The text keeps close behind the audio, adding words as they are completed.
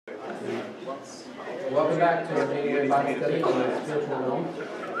Welcome back to our January Bible study on the spiritual realm.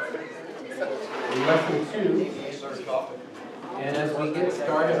 Lesson 2. And as we get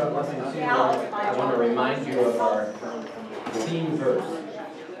started on lesson 2, I want to remind you of our theme verse.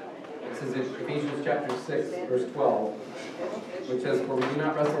 This is Ephesians chapter 6, verse 12, which says, "For we do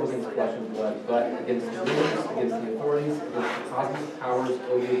not wrestle against flesh and blood, but against the rulers, against the authorities, against the cosmic powers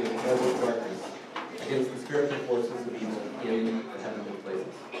over the present darkness, against the spiritual forces of evil in the heavenly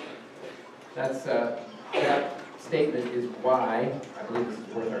places." That statement is why I believe this is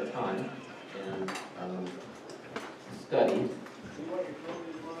worth our time and study.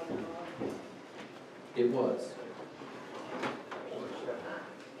 It was.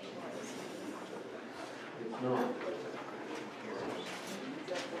 It's not.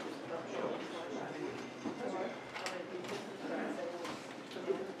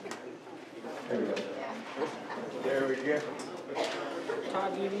 There we go. There we go.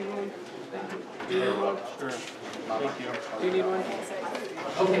 Todd, do you need one? Thank Do you need one? Sure. Thank you. Do you need one? you.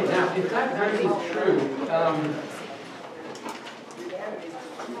 Okay, now, if that verse is true,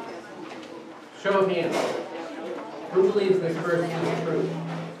 show of hands. Who believes this verse is true?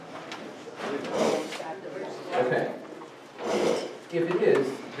 Okay. If it is,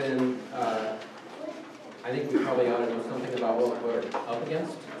 then I think we probably ought to know something about what we're up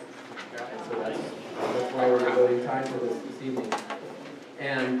against. And so that's why we're devoting time to this evening.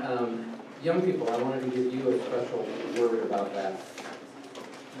 And young people, I wanted to give you a special word about that.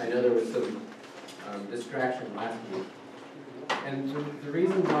 I know there was some distraction last week. And the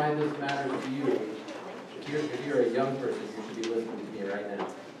reason why this matters to you, if you're a young person, you should be listening to me right now.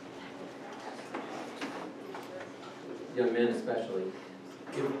 Young men especially.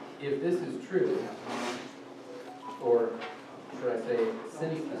 If this is true, or should I say,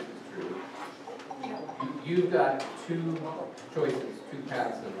 since this is true, you've got two choices, two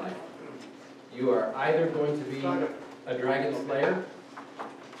paths in life. You are either going to be a dragon slayer,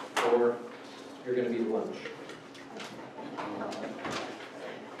 or you're going to be lunch.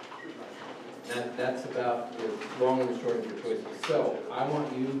 That's about the long and the short of your choices. So, I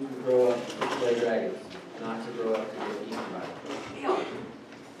want you to grow up to slay dragons, not to grow up to get eaten by them.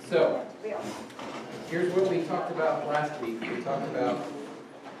 So, here's what we talked about last week. We talked about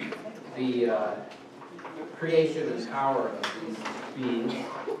the creation and power of these beings,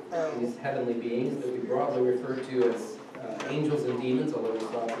 these heavenly beings that we broadly refer to as angels and demons, although we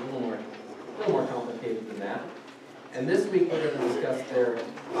saw it's a little more complicated than that. And this week we're going to discuss their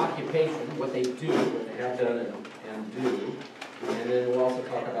occupation, what they do, what they have done and do, and then we'll also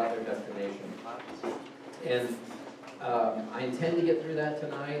talk about their destination. And I intend to get through that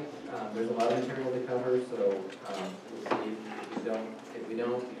tonight. There's a lot of material to cover, so we'll see. If we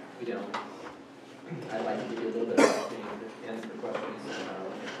don't, we don't. I'd like to give you a little bit of opportunity to answer questions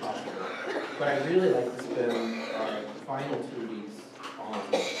if possible. But I'd really like to spend our final 2 weeks on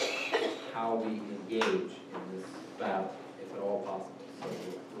how we engage in this battle, if at all possible. So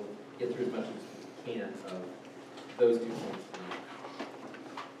we'll get through as much as we can of those 2 points tonight.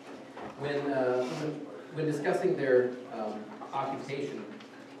 When discussing their occupation,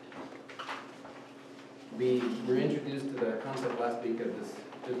 we were introduced to the concept last week of this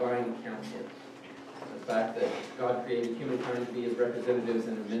divine counsel. The fact that God created humankind to be his representatives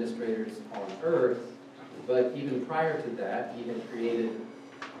and administrators on earth, but even prior to that, he had created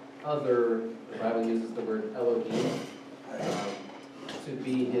other, the Bible uses the word Elohim, to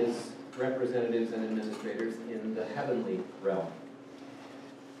be his representatives and administrators in the heavenly realm.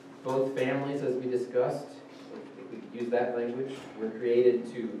 Both families, as we discussed, if we use that language, were created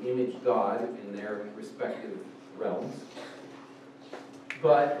to image God in their respective realms.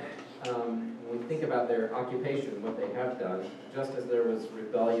 But when we think about their occupation, what they have done, just as there was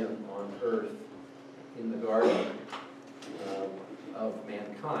rebellion on earth in the garden of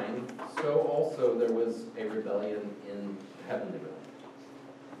mankind, so also there was a rebellion in the heavenly realm.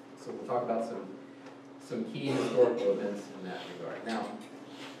 So we'll talk about some key historical events in that regard. Now,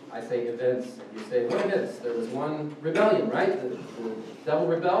 I say events, and you say, what events? There was one rebellion, right? The devil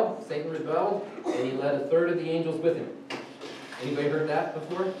rebelled, Satan rebelled, and he led a third of the angels with him. Anybody heard that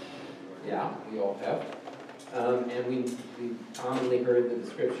before? Yeah, we all have. And we commonly heard the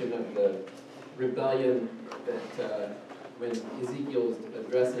description of the rebellion that when Ezekiel is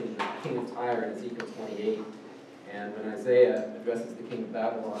addressing the king of Tyre in Ezekiel 28, and when Isaiah addresses the king of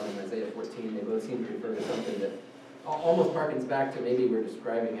Babylon in Isaiah 14, they both seem to refer to something that almost harkens back to maybe we're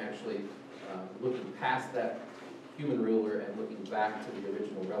describing actually looking past that human ruler and looking back to the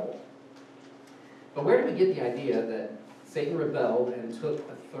original rebel. But where did we get the idea that Satan rebelled and took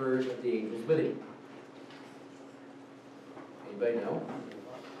a third of the angels with him? Anybody know?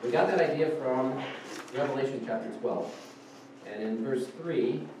 We got that idea from Revelation chapter 12. And in verse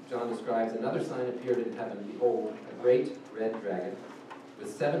 3, John describes another sign appeared in heaven. Behold, a great red dragon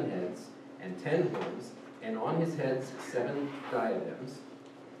with 7 heads and 10 horns, and on his heads 7 diadems.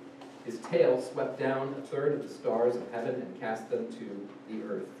 His tail swept down a third of the stars of heaven and cast them to the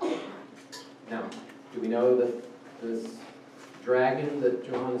earth. Now, do we know that this dragon that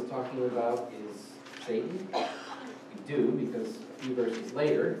John is talking about is Satan? We do, because a few verses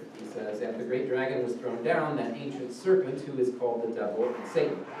later, he says, "And the great dragon was thrown down, that ancient serpent who is called the devil and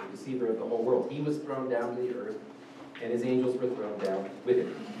Satan, the deceiver of the whole world. He was thrown down to the earth, and his angels were thrown down with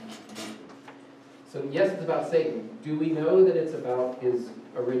him." So yes, it's about Satan. Do we know that it's about his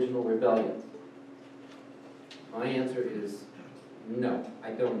original rebellion? My answer is no,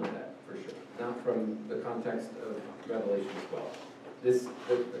 I don't know that for sure. Not from the context of Revelation 12.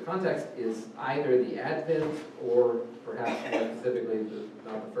 The context is either the Advent or perhaps more specifically,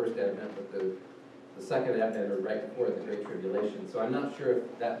 not the first Advent, but the second Advent or right before the Great Tribulation. So I'm not sure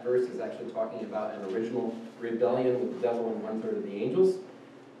if that verse is actually talking about an original rebellion with the devil and 1/3 of the angels.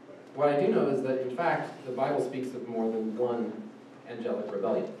 What I do know is that, in fact, the Bible speaks of more than one angelic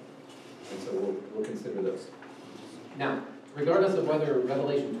rebellion. And so we'll consider those. Now, regardless of whether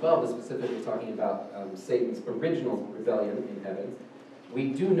Revelation 12 is specifically talking about Satan's original rebellion in heaven,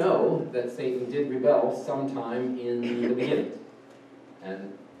 we do know that Satan did rebel sometime in the beginning.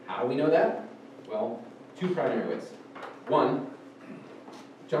 And how do we know that? Well, 2 primary ways. One,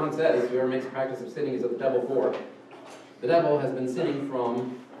 John says, whoever makes a practice of sinning is of the devil, for the devil has been sinning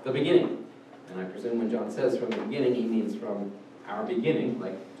from the beginning. And I presume when John says from the beginning, he means from our beginning,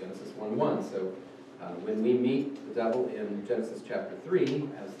 like Genesis 1:1. So when we meet the devil in Genesis chapter 3,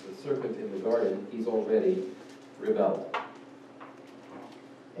 as the serpent in the garden, he's already rebelled.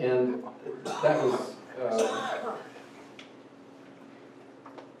 And that was,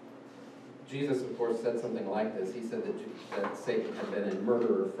 Jesus, of course, said something like this. He said that Satan had been a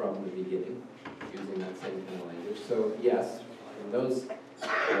murderer from the beginning, using that same kind of language. So yes, in those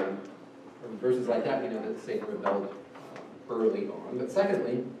from verses like that, we know that Satan rebelled early on. But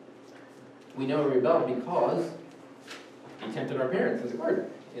secondly, we know he rebelled because he tempted our parents in the garden.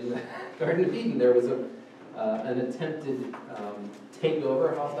 In the Garden of Eden, there was an attempted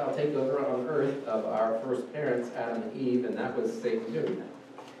hostile takeover on earth of our first parents, Adam and Eve, and that was Satan doing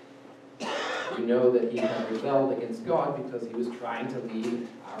that. We know that he had rebelled against God because he was trying to lead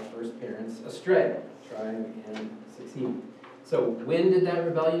our first parents astray, trying and succeeding. So when did that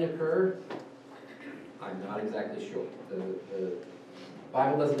rebellion occur? I'm not exactly sure. The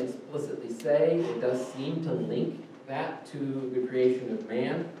Bible doesn't explicitly say. It does seem to link that to the creation of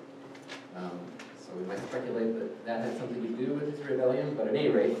man. So we might speculate that that had something to do with his rebellion, but at any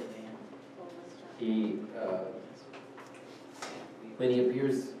rate, when he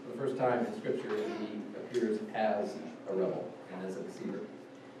appears for the first time in Scripture, he appears as a rebel and as a deceiver.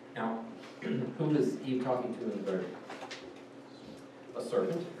 Now, who is Eve talking to in the garden? A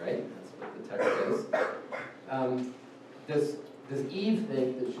serpent, right? That's what the text says. Does Eve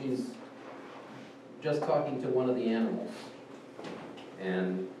think that she's just talking to one of the animals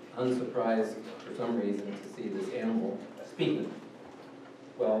and unsurprised for some reason to see this animal speaking?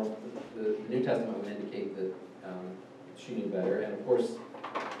 Well, the New Testament would indicate that she knew better, and of course,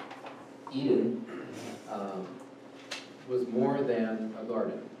 Eden was more than a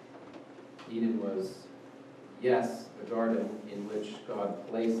garden. Eden was, yes, the garden in which God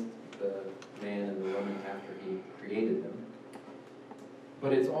placed the man and the woman after he created them.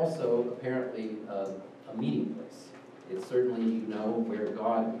 But it's also apparently a meeting place. It's certainly, where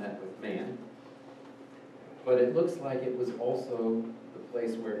God met with man. But it looks like it was also the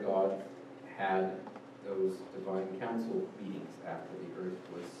place where God had those divine council meetings after the earth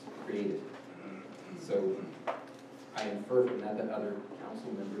was created. So I infer from that other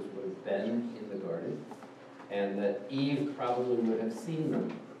council members would have been in the garden, and that Eve probably would have seen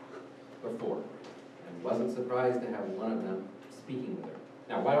them before, and wasn't surprised to have one of them speaking with her.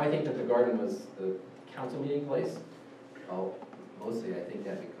 Now, why do I think that the garden was the council meeting place? Well, mostly I think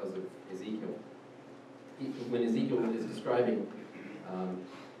that because of Ezekiel. When Ezekiel is describing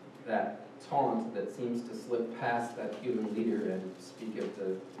that taunt that seems to slip past that human leader and speak of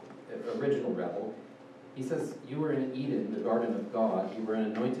the original rebel, he says, "You were in Eden, the garden of God. You were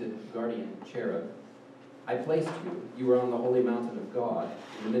an anointed guardian cherub. I placed you. You were on the holy mountain of God.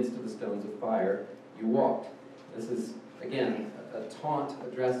 In the midst of the stones of fire, you walked." This is, again, a taunt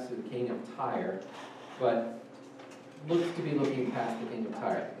addressed to the king of Tyre, but looks to be looking past the king of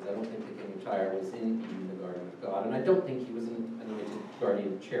Tyre, because I don't think the king of Tyre was in Eden, the garden of God, and I don't think he was an anointed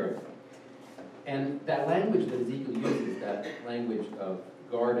guardian cherub. And that language that Ezekiel uses, that language of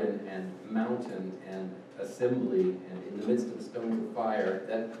garden and mountain and assembly and in the midst of the stones of fire,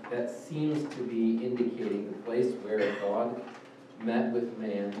 that seems to be indicating the place where God met with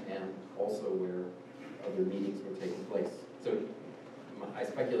man and also where other meetings were taking place. So I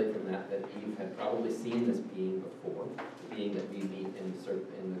speculate from that Eve had probably seen this being before, the being that we meet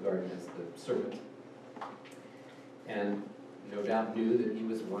in the garden as the serpent, and no doubt knew that he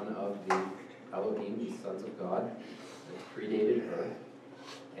was one of the Elohim, the sons of God, that predated her.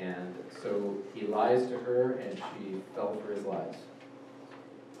 And so he lies to her, and she fell for his lies.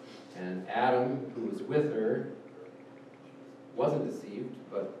 And Adam, who was with her, wasn't deceived,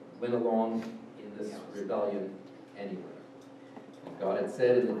 but went along in this rebellion anyway. And God had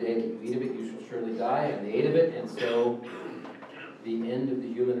said, in the day that you eat of it, you shall surely die, and they ate of it, and so the end of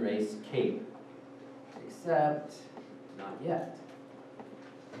the human race came. Except, not yet.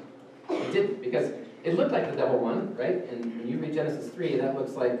 It didn't, because it looked like the devil won, right? And when you read Genesis 3, that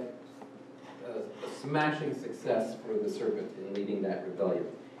looks like a smashing success for the serpent in leading that rebellion.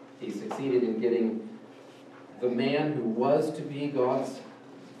 He succeeded in getting the man who was to be God's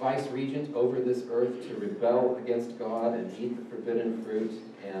vice-regent over this earth to rebel against God and eat the forbidden fruit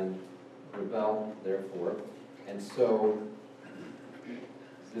and rebel, therefore. And so,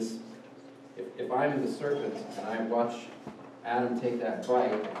 if I'm the serpent and I watch Adam take that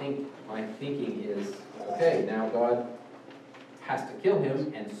bite, I think my thinking is, okay, now God has to kill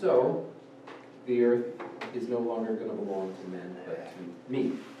him, and so the earth is no longer going to belong to men, but to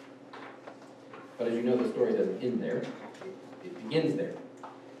me. But as you know, the story doesn't end there. It begins there,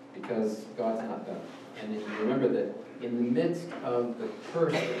 because God's not done. And if you remember that in the midst of the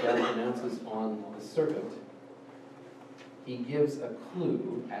curse that God pronounces on the serpent, he gives a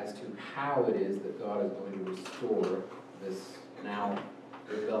clue as to how it is that God is going to restore this now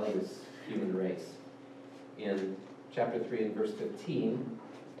rebellious human race. In chapter 3 and verse 15,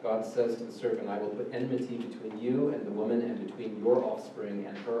 God says to the serpent, I will put enmity between you and the woman, and between your offspring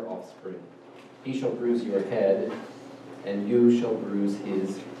and her offspring. He shall bruise your head, and you shall bruise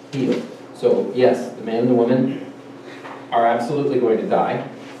his heel. So, yes, the man and the woman are absolutely going to die,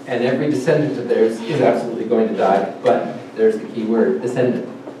 and every descendant of theirs is absolutely going to die, but there's the key word, descendant.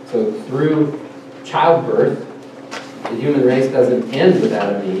 So through childbirth, the human race doesn't end with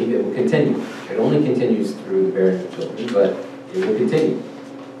Adam and Eve, it will continue. It only continues through the bearing of children, but it will continue.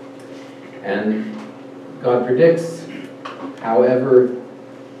 And God predicts, however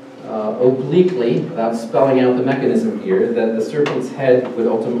obliquely, without spelling out the mechanism here, that the serpent's head would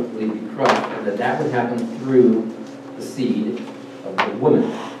ultimately be crushed, and that would happen through the seed of the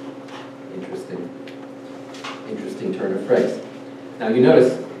woman. Interesting turn of phrase. Now you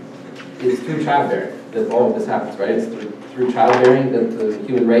notice, it's through childbearing that all of this happens, right? It's through childbearing that the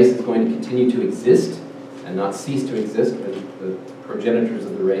human race is going to continue to exist and not cease to exist when the progenitors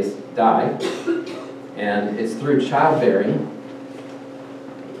of the race die. And it's through childbearing,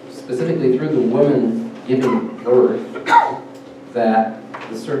 specifically through the woman giving birth, that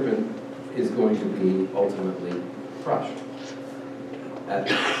the serpent is going to be ultimately crushed.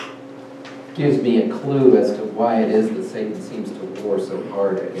 That gives me a clue as to why it is that Satan seems to war so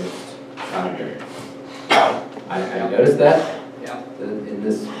hard against childbearing. I noticed that in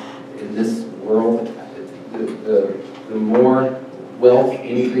this world, the more wealth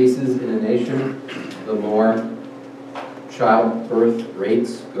increases in a nation, the more childbirth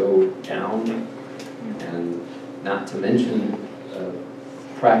rates go down, and not to mention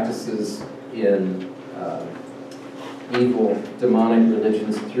practices in evil demonic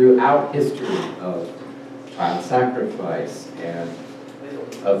religions throughout history of child sacrifice and,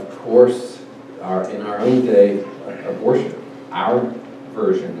 of course, in our own day, abortion, our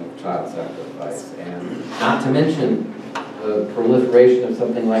version of child sacrifice, and not to mention the proliferation of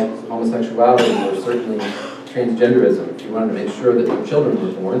something like homosexuality or certainly transgenderism. If you wanted to make sure that no children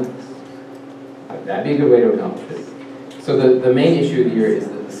were born, that'd be a good way to accomplish it. So the main issue here is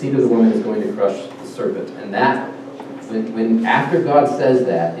that the seed of the woman is going to crush the serpent, and that when after God says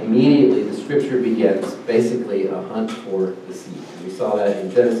that, immediately the scripture begins basically a hunt for the seed. And we saw that in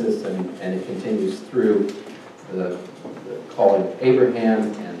Genesis, and it continues through the calling of Abraham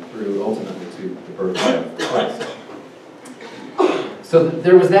and through ultimately to the birth of Christ. So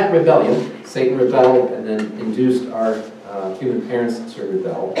there was that rebellion. Satan rebelled and then induced our human parents to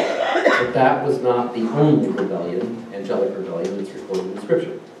rebel. But that was not the only rebellion, angelic rebellion, that's recorded in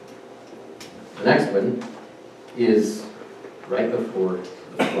Scripture. The next one is right before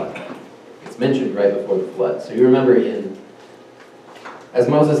the flood. It's mentioned right before the flood. So you remember as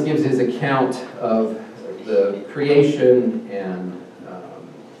Moses gives his account of the creation and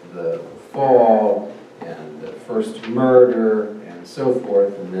the fall and the first murder and and so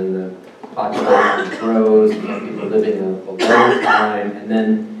forth, and then the population grows, and you have people living a long time, and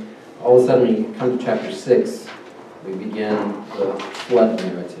then all of a sudden when you come to chapter 6, we begin the flood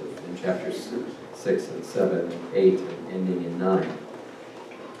narrative in chapters 6 and 7 and 8 and ending in 9.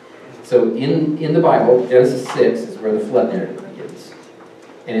 So in the Bible, Genesis 6 is where the flood narrative begins.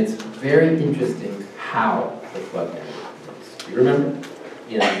 And it's very interesting how the flood narrative begins. Do you remember?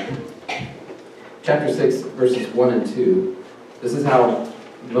 In chapter 6, verses 1 and 2, this is how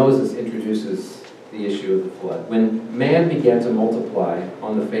Moses introduces the issue of the flood. When man began to multiply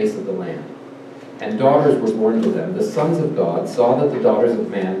on the face of the land, and daughters were born to them, the sons of God saw that the daughters of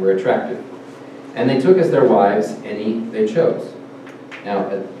man were attractive. And they took as their wives any they chose. Now,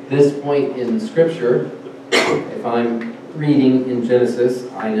 at this point in Scripture, if I'm reading in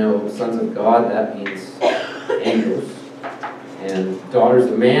Genesis, I know sons of God, that means angels. And daughters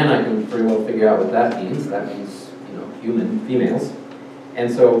of man, I can pretty well figure out what that means. That means, human, females.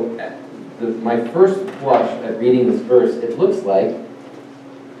 And so, my first blush at reading this verse, it looks like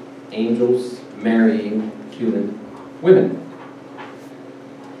angels marrying human women.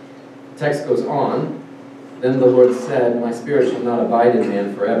 The text goes on, then the Lord said, my spirit shall not abide in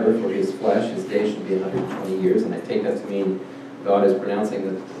man forever, for he is flesh, his days shall be 120 years. And I take that to mean God is pronouncing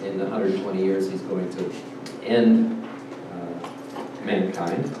that in the 120 years he's going to end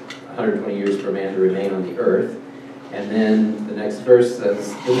mankind, 120 years for man to remain on the earth. And then the next verse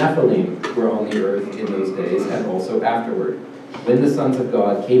says, the Nephilim were on the earth in those days and also afterward, when the sons of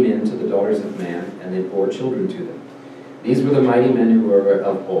God came in to the daughters of man, and they bore children to them. These were the mighty men who were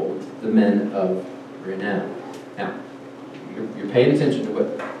of old, the men of renown. Now, you're paying attention to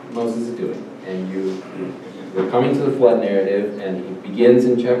what Moses is doing, and we're coming to the flood narrative, and he begins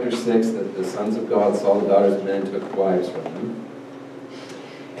in chapter 6 that the sons of God saw the daughters of men and took wives from them.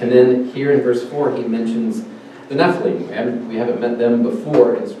 And then here in verse 4, he mentions the Nephilim. We haven't met them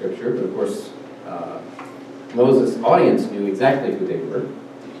before in Scripture, but of course, Moses' audience knew exactly who they were.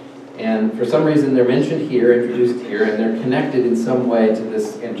 And for some reason, they're mentioned here, introduced here, and they're connected in some way to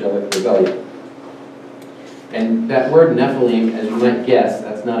this angelic rebellion. And that word Nephilim, as you might guess,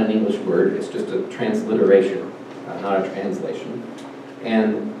 that's not an English word. It's just a transliteration, not a translation.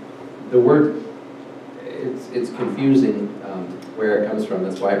 And the word, it's confusing where it comes from.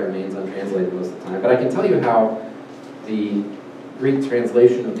 That's why it remains untranslated most of the time. But I can tell you how the Greek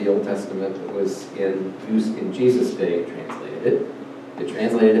translation of the Old Testament that was in use in Jesus' day translated it. It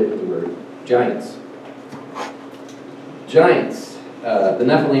translated it with the word giants. Giants, the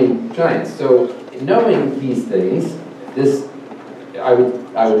Nephilim giants. So knowing these things, I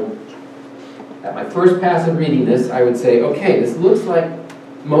would, at my first pass of reading this, I would say, okay, this looks like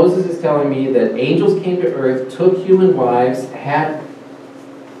Moses is telling me that angels came to earth, took human wives, had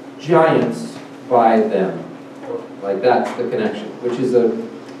giants by them. Like that's the connection, which is a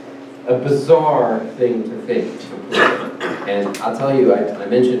bizarre thing to think. And I'll tell you, I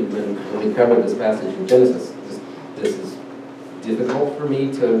mentioned when we covered this passage in Genesis, this is difficult for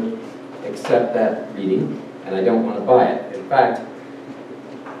me to accept that reading, and I don't want to buy it. In fact,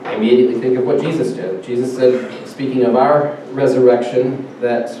 I immediately think of what Jesus did. Jesus said, speaking of our resurrection,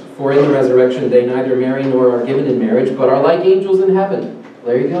 that for in the resurrection they neither marry nor are given in marriage, but are like angels in heaven.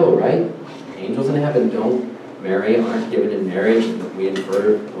 There you go, right? Angels in heaven don't marry, aren't given in marriage. We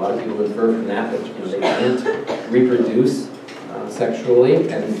infer, a lot of people infer from that they can't reproduce sexually,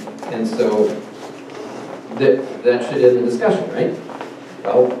 and so that should end the discussion, right?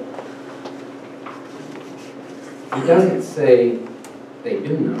 Well, he doesn't say they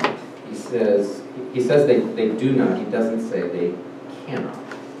do not. He says they do not. He doesn't say they cannot.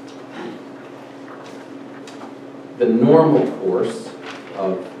 The normal course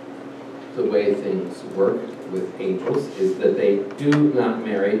of the way things work with angels is that they do not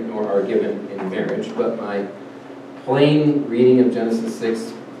marry nor are given in marriage, but my plain reading of Genesis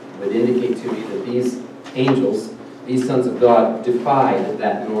 6 would indicate to me that these angels, these sons of God, defied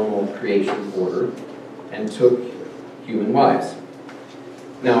that normal creation order and took human wives.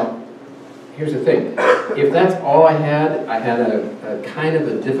 Now, here's the thing. If that's all I had a kind of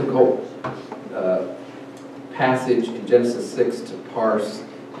a difficult passage in Genesis 6 to parse,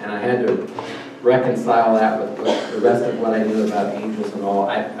 and I had to reconcile that with the rest of what I knew about angels and all.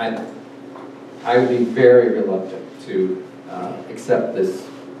 I would be very reluctant to accept this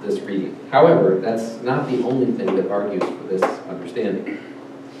reading. However, that's not the only thing that argues for this understanding.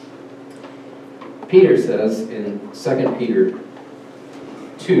 Peter says in 2 Peter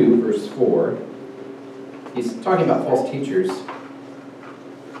 2, verse 4, he's talking about false teachers,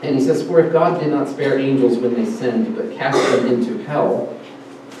 and he says, for if God did not spare angels when they sinned, but cast them into hell,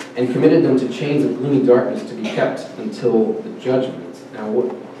 and committed them to chains of gloomy darkness to be kept until the judgment. Now,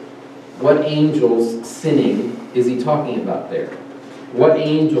 what angels sinning is he talking about there? What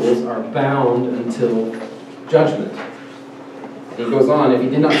angels are bound until judgment? He goes on, if he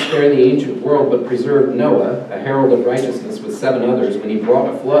did not spare the ancient world, but preserved Noah, a herald of righteousness, with 7 others, when he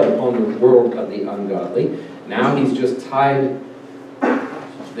brought a flood upon the world of the ungodly. Now he's just tied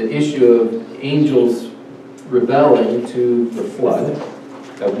the issue of angels rebelling to the flood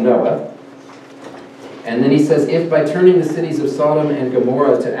of Noah. And then he says, if by turning the cities of Sodom and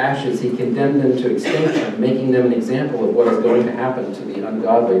Gomorrah to ashes, he condemned them to extinction, making them an example of what is going to happen to the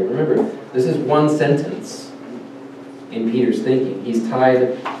ungodly. Remember, this is one sentence in Peter's thinking. He's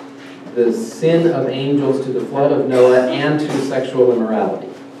tied the sin of angels to the flood of Noah and to sexual immorality,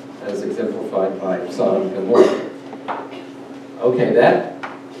 as exemplified by Sodom and Gomorrah. Okay, that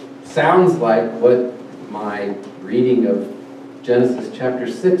sounds like what my reading of Genesis chapter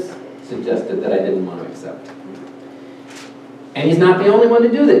 6 suggested that I didn't want to accept. And he's not the only one to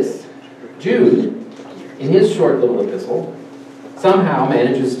do this. Jude, in his short little epistle, somehow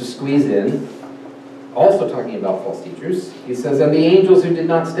manages to squeeze in, also talking about false teachers, he says, and the angels who did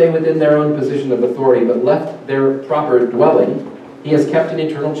not stay within their own position of authority, but left their proper dwelling, he has kept in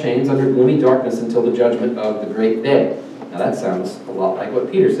eternal chains under gloomy darkness until the judgment of the great day. Now that sounds a lot like what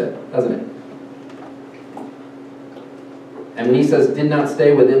Peter said, doesn't it? And when he says, did not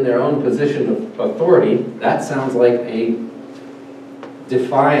stay within their own position of authority, that sounds like a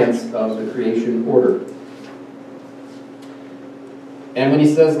defiance of the creation order. And when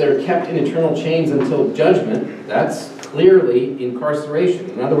he says they're kept in eternal chains until judgment, that's clearly incarceration.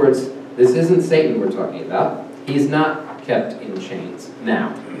 In other words, this isn't Satan we're talking about. He's not kept in chains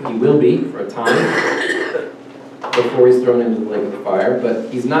now. He will be for a time before he's thrown into the lake of fire, but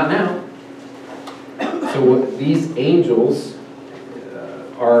he's not now. So these angels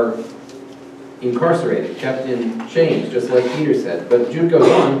are incarcerated, kept in chains, just like Peter said. But Jude goes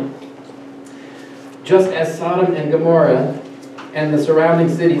on, just as Sodom and Gomorrah and the surrounding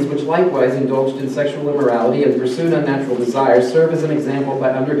cities, which likewise indulged in sexual immorality and pursued unnatural desires, serve as an example by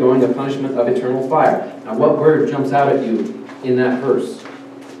undergoing a punishment of eternal fire. Now, what word jumps out at you in that verse?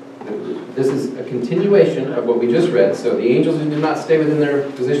 This is a continuation of what we just read. So the angels who did not stay within their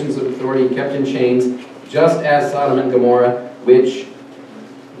positions of authority, kept in chains, just as Sodom and Gomorrah, which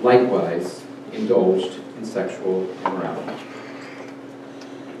likewise indulged in sexual immorality.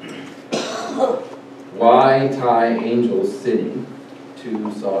 Why tie angels sinning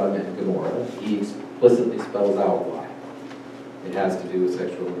to Sodom and Gomorrah? He explicitly spells out why. It has to do with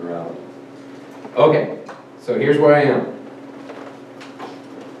sexual immorality. Okay, so here's where I am.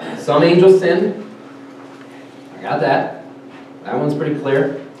 Some angels sinned. I got that. That one's pretty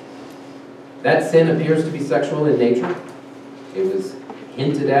clear. That sin appears to be sexual in nature. It was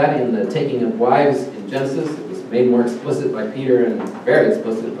hinted at in the taking of wives in Genesis. It was made more explicit by Peter and very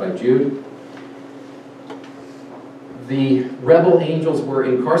explicit by Jude. The rebel angels were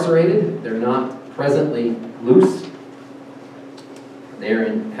incarcerated. They're not presently loose.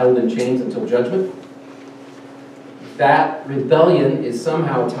 They're held in chains until judgment. That rebellion is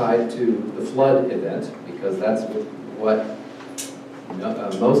somehow tied to the flood event, because that's what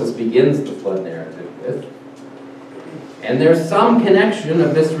Moses begins the flood narrative with. And there's some connection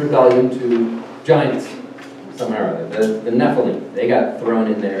of this rebellion to giants somehow or other. The Nephilim, they got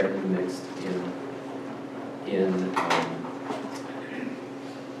thrown in there and mixed in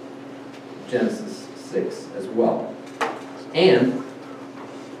Genesis 6 as well. And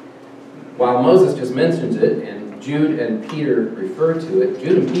while Moses just mentions it, and Jude and Peter refer to it,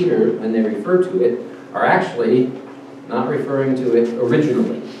 Jude and Peter, when they refer to it, are actually not referring to it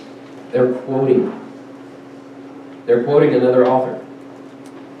originally. They're quoting. They're quoting another author.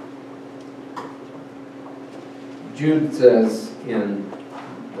 Jude says in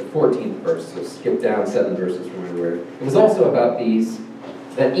the 14th verse, so skip down 7 verses from where we were. It was also about these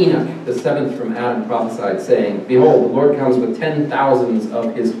that Enoch, the 7th from Adam, prophesied, saying, behold, the Lord comes with 10,000s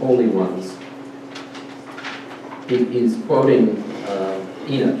of his holy ones. He's quoting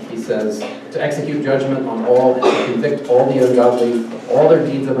Enoch. He says, to execute judgment on all and to convict all the ungodly of all their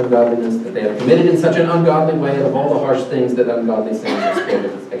deeds of ungodliness that they have committed in such an ungodly way, and of all the harsh things that ungodly sins have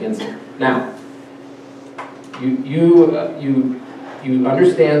spoken against him. Now, you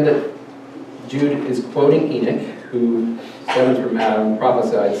understand that Jude is quoting Enoch, who, 7th from Adam,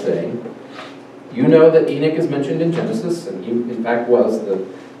 prophesied, saying, you know that Enoch is mentioned in Genesis, and he, in fact, was the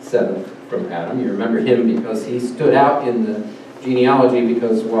 7th from Adam. You remember him because he stood out in the genealogy,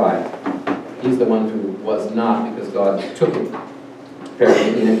 because why? He's the one who was not, because God took him.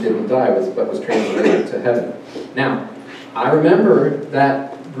 Apparently Enoch didn't die, but was translated to heaven. Now, I remember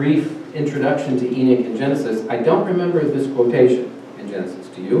that brief introduction to Enoch in Genesis, I don't remember this quotation in Genesis.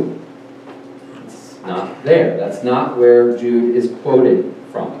 Do you? It's not there. That's not where Jude is quoted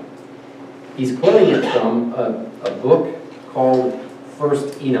from. He's quoting it from a book called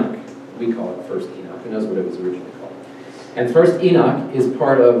First Enoch. We call it First Enoch. Who knows what it was originally called? And First Enoch is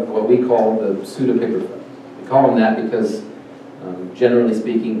part of what we call the pseudepigrapha. We call them that because, generally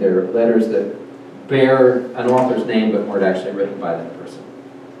speaking, they're letters that bear an author's name but weren't actually written by that person.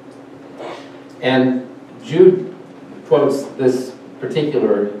 And Jude quotes this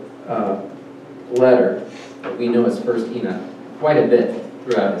particular letter that we know as First Enoch quite a bit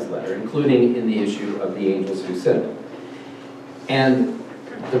throughout his letter, including in the issue of the angels who sinned. And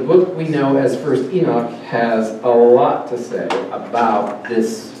the book we know as First Enoch has a lot to say about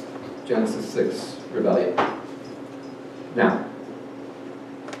this Genesis 6 rebellion. Now,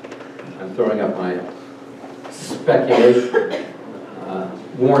 I'm throwing up my speculation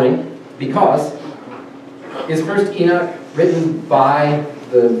warning, because is First Enoch written by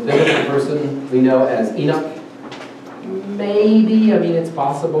the biblical person we know as Enoch? Maybe. I mean, it's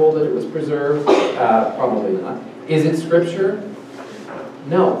possible that it was preserved. Probably not. Is it Scripture?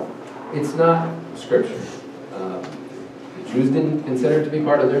 No, it's not Scripture. The Jews didn't consider it to be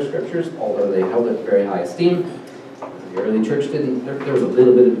part of their Scriptures, although they held it in very high esteem. The early church didn't. There was a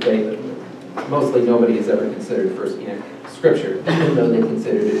little bit of debate, but mostly nobody has ever considered First Enoch Scripture, even though they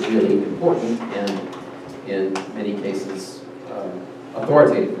considered it really important and, in many cases,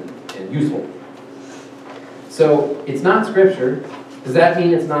 authoritative and useful. So, it's not Scripture. Does that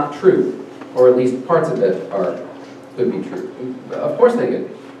mean it's not true? Or at least parts of it could be true? Of course they could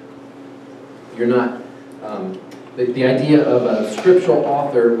be. You're not, the idea of a scriptural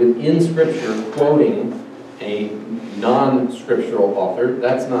author within Scripture quoting a non-scriptural author,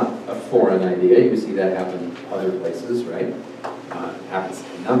 that's not a foreign idea. You see that happen other places, right? It happens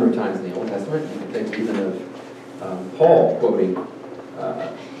a number of times in the Old Testament. You can think even of Paul quoting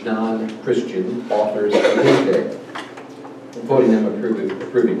non-Christian authors of his day, and quoting them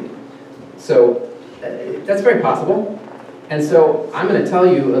approvingly. So that's very possible. And so I'm going to tell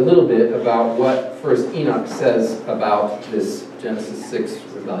you a little bit about what First Enoch says about this Genesis 6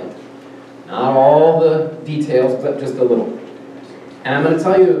 rebellion. Not all the details, but just a little. And I'm going to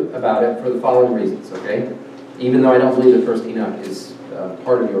tell you about it for the following reasons, okay? Even though I don't believe that First Enoch is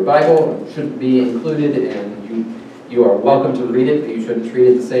part of your Bible, and shouldn't be included, and you are welcome to read it, but you shouldn't treat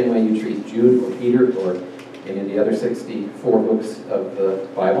it the same way you treat Jude or Peter or any of the other 64 books of the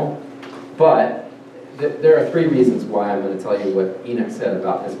Bible. But there are three reasons why I'm going to tell you what Enoch said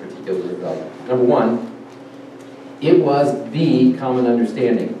about this particular rebellion. Number one, it was the common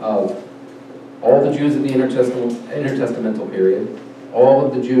understanding of all the Jews of the intertestamental period, all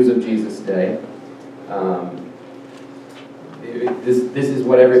of the Jews of Jesus' day. This is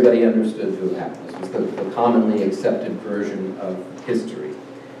what everybody understood to have happened. This was the commonly accepted version of history.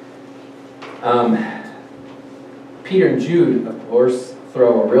 Peter and Jude, of course,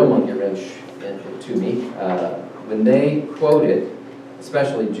 throw a real monkey wrench to me. When they quote it,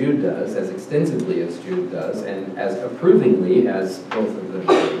 especially Jude does, as extensively as Jude does, and as approvingly as both of them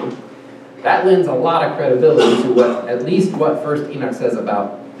do, that lends a lot of credibility to at least what First Enoch says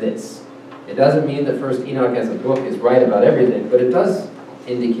about this. It doesn't mean that First Enoch as a book is right about everything, but it does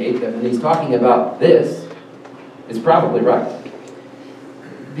indicate that when he's talking about this, it's probably right.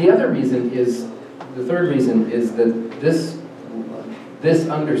 The third reason is that this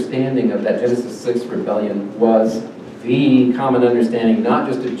understanding of that Genesis 6 rebellion was the common understanding, not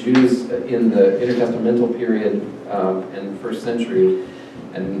just of Jews in the intertestamental period and first century,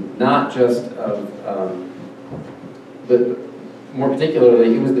 and not just of, more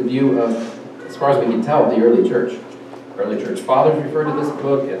particularly, it was the view of, as far as we can tell, the early church. Early church fathers refer to this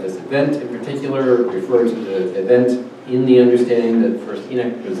book, and this event in particular refer to the event in the understanding that First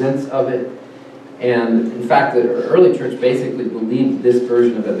Enoch presents of it. And in fact, the early church basically believed this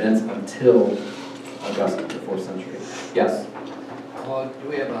version of events until Augustine, the 4th century. Yes? Do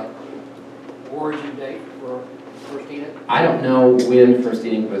we have an origin date for First Enoch? I don't know when First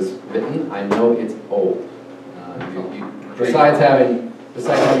Enoch was written. I know it's old. Besides having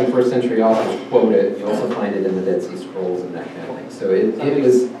 1st century authors quote it, you also find it in the Dead Sea Scrolls and that kind of thing. So it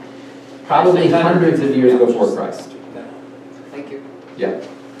was probably hundreds of years before Christ. Thank you. Yeah.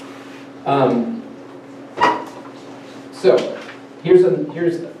 So here's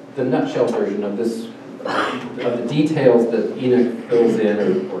the nutshell version of this, of the details that Enoch fills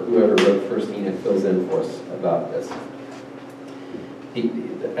in, or whoever wrote First Enoch fills in for us about this.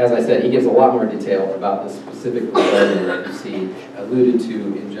 As I said, he gives a lot more detail about the specific rebellion that you see alluded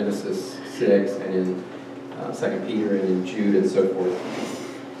to in Genesis 6 and in 2 Peter and in Jude and so forth.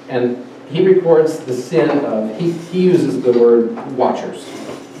 And he records the sin of, he uses the word watchers,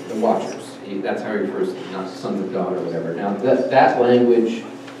 the watchers. That's how he refers to not sons of God or whatever. Now that language,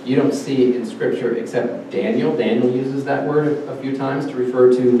 you don't see in Scripture except Daniel. Daniel uses that word a few times to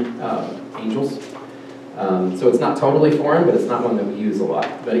refer to angels. So it's not totally foreign, but it's not one that we use a lot.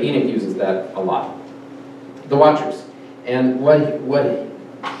 But Enoch uses that a lot. The watchers. And what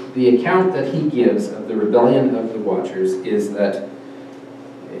the account that he gives of the rebellion of the watchers is that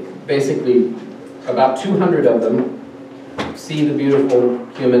basically about 200 of them see the beautiful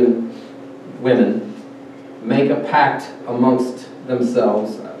human women, make a pact amongst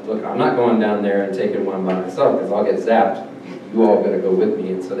themselves. Look, I'm not going down there and taking one by myself because I'll get zapped. You all got to go with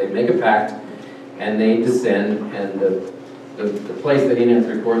me. And so they make a pact and they descend, and the place that Enoch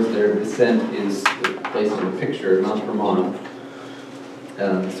records their descent is the place in the picture, Mount Hermon.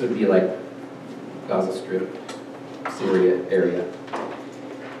 This would be like Gaza Strip, Syria area.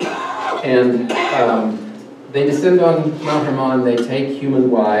 And they descend on Mount Hermon, they take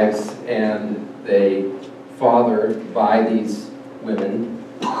human wives, and they father by these women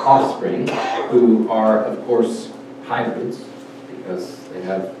offspring who are, of course, hybrids because they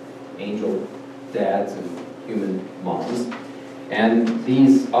have angel dads and human moms. And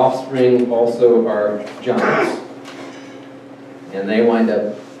these offspring also are giants, and they wind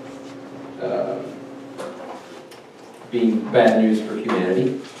up being bad news for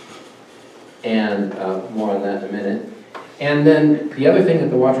humanity. And more on that in a minute. And then the other thing that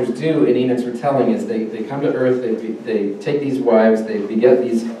the watchers do in Enoch's retelling is they come to earth, they take these wives, they beget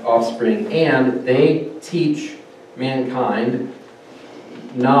these offspring, and they teach mankind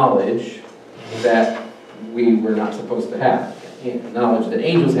knowledge that we were not supposed to have. Knowledge that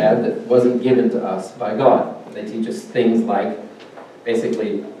angels had that wasn't given to us by God. They teach us things like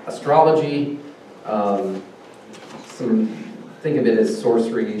basically astrology, think of it as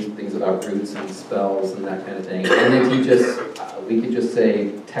sorcery, things about roots and spells and that kind of thing. And they teach us, we could just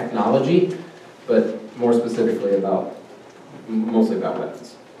say technology, but more specifically mostly about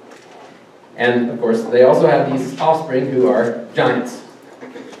weapons. And of course, they also have these offspring who are giants.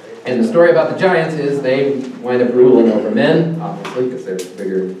 And the story about the giants is they wind up ruling over men, obviously, because they're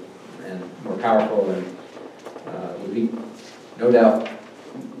bigger and more powerful and would be no doubt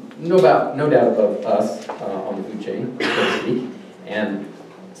above us on the food chain, so to speak. And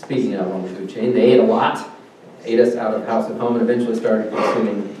speaking of on the food chain, they ate a lot, ate us out of house and home, and eventually started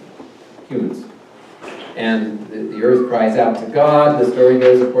consuming humans. And the earth cries out to God. The story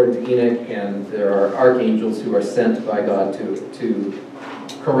goes according to Enoch, and there are archangels who are sent by God to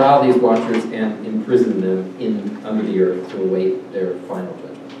corral these watchers and imprison them under the earth to await their final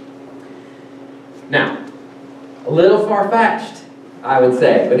judgment. Now, a little far-fetched, I would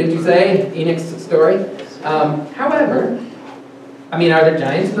say. What did you say? Enoch's story? However, I mean, are there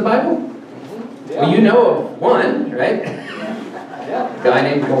giants in the Bible? Yeah. Well, you know of one, right? Yeah. A guy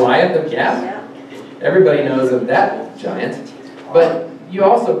named Goliath of Gath. Yeah. Everybody knows of that giant. But you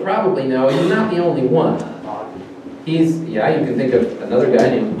also probably know he's not the only one. You can think of another guy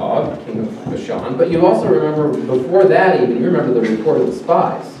named Og, king of Bashan. But you also remember, before that even, you remember the report of the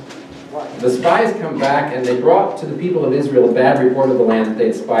spies. The spies come back and they brought to the people of Israel a bad report of the land that they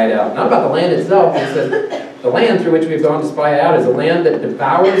had spied out. Not about the land itself. They said, the land through which we've gone to spy out is a land that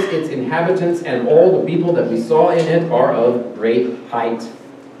devours its inhabitants, and all the people that we saw in it are of great height.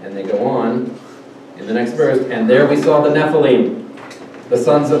 And they go on in the next verse, and there we saw the Nephilim, the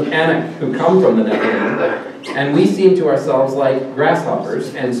sons of Anak, who come from the Nephilim. And we seemed to ourselves like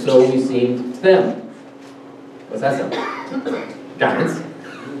grasshoppers, and so we seemed to them. What's that sound? Giants.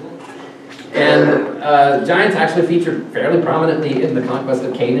 And giants actually feature fairly prominently in the conquest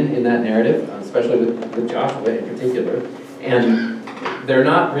of Canaan in that narrative, especially with Joshua in particular. And they're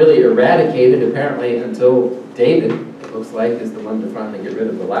not really eradicated, apparently, until David, it looks like, is the one to finally get rid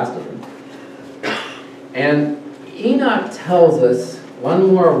of the last of them. And Enoch tells us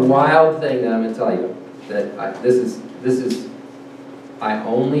one more wild thing that I'm going to tell you. That I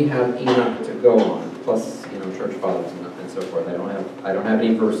only have Enoch to go on, plus church fathers and so forth. I don't have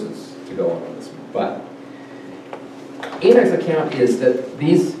any verses to go on this one. But Enoch's account is that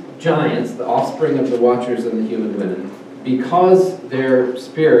these giants, the offspring of the watchers and the human women, because their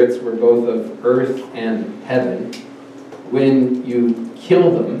spirits were both of earth and heaven, when you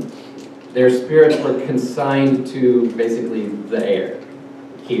kill them, their spirits were consigned to basically the air,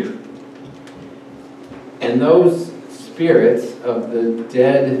 here. And those spirits of the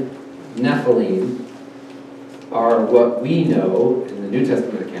dead Nephilim are what we know in the New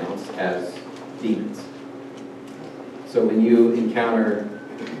Testament accounts as demons. So when you encounter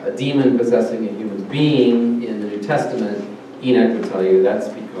a demon possessing a human being in the New Testament, Enoch would tell you that's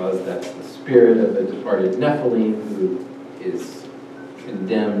because that's the spirit of the departed Nephilim who is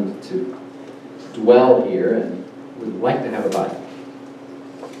condemned to dwell here and would like to have a body.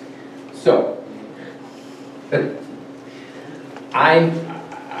 So,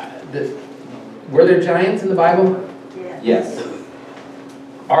 were there giants in the Bible? Yes.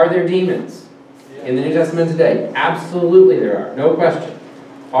 Are there demons in the New Testament today? Absolutely there are, no question.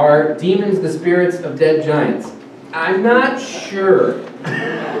 Are demons the spirits of dead giants? I'm not sure.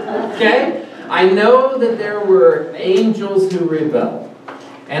 Okay? I know that there were angels who rebelled.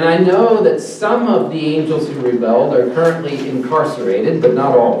 And I know that some of the angels who rebelled are currently incarcerated, but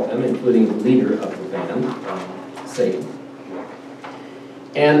not all of them, including the leader of the band, Satan.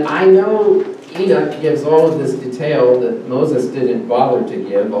 And I know Enoch gives all of this detail that Moses didn't bother to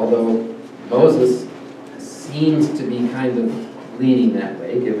give, although Moses seems to be kind of leading that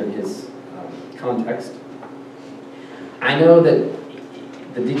way, given his context. I know that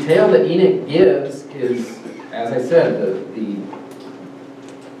the detail that Enoch gives is, as I said, the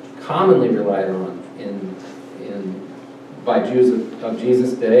commonly relied on by Jews of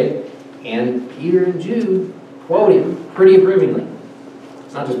Jesus' day, and Peter and Jude quote him pretty approvingly.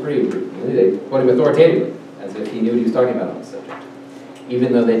 Not just pretty approvingly, they quote him authoritatively, as if he knew what he was talking about on the subject,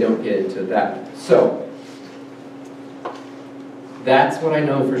 even though they don't get into that. So, that's what I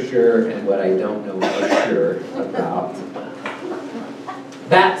know for sure and what I don't know for sure about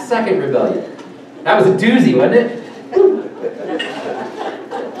that second rebellion. That was a doozy, wasn't it?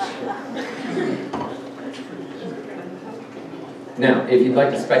 Now, if you'd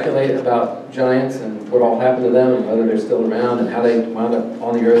like to speculate about giants and what all happened to them and whether they're still around and how they wound up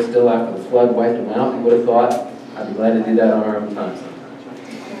on the earth still after the flood wiped them out, you would have thought, I'd be glad to do that on our own time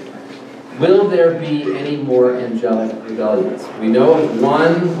sometime. Will there be any more angelic rebellions? We know of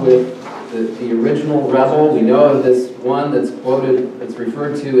one with the original rebel. We know of this one that's quoted, that's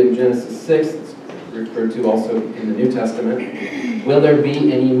referred to in Genesis 6, it's referred to also in the New Testament. Will there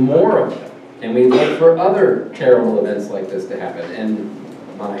be any more of them? And we look for other terrible events like this to happen.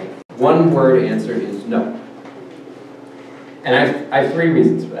 And my one-word answer is no. And I have three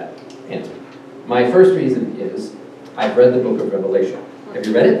reasons for that answer. My first reason is I've read the book of Revelation. Have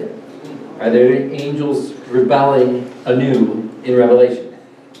you read it? Are there angels rebelling anew in Revelation?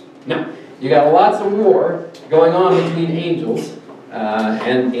 No. You got lots of war going on between angels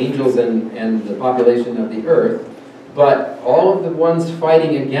and the population of the earth. But all of the ones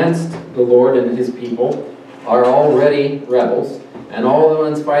fighting against the Lord and his people are already rebels, and all the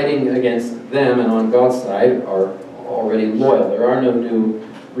ones fighting against them and on God's side are already loyal. There are no new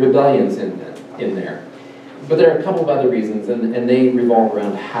rebellions in there. But there are a couple of other reasons, and they revolve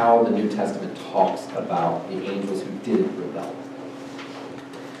around how the New Testament talks about the angels who didn't rebel.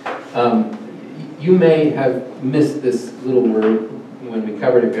 You may have missed this little word when we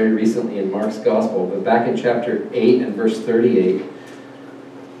covered it very recently in Mark's Gospel, but back in chapter 8 and verse 38,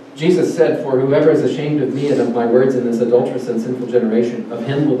 Jesus said, "For whoever is ashamed of me and of my words in this adulterous and sinful generation, of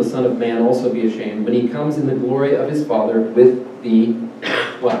him will the Son of Man also be ashamed when he comes in the glory of his Father with the,"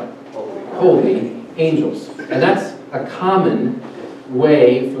 what? Holy angels. And that's a common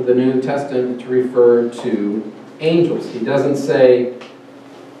way for the New Testament to refer to angels. He doesn't say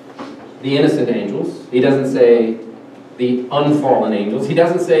the innocent angels. He doesn't say the unfallen angels. He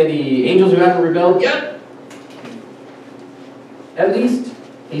doesn't say the angels who haven't rebelled yet. At least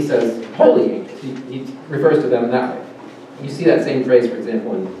he says holy angels. He refers to them that way. You see that same phrase, for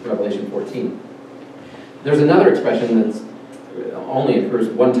example, in Revelation 14. There's another expression that's only occurs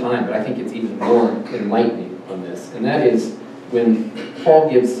one time, but I think it's even more enlightening on this, and that is when Paul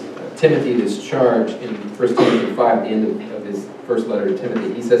gives Timothy this charge in 1 Timothy 5, the end of his first letter to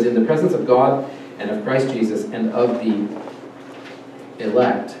Timothy. He says, "In the presence of God and of Christ Jesus and of the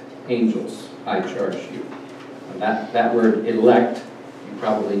elect angels, I charge you." And that word elect, you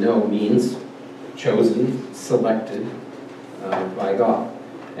probably know, means chosen, selected by God.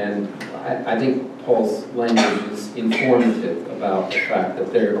 And I think Paul's language is informative about the fact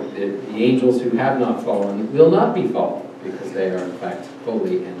that the angels who have not fallen will not be fallen, because they are in fact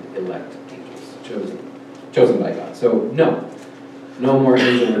holy and elect angels, chosen by God. So no more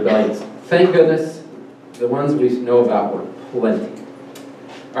angel rebellions. Thank goodness, the ones we know about were plenty.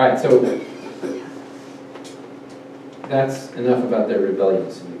 All right, so that's enough about their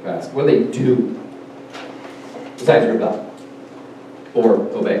rebellions in the past. What do they do besides rebel or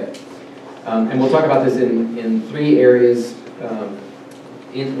obey? And we'll talk about this in three areas.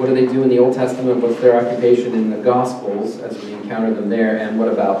 What do they do in the Old Testament? What's their occupation in the Gospels as we encounter them there? And what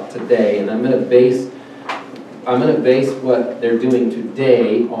about today? And I'm going to base I'm going to base what they're doing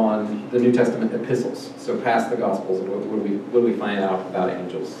today on the New Testament epistles. So past the Gospels, what do we find out about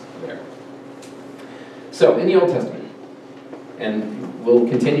angels there? So in the Old Testament, and we'll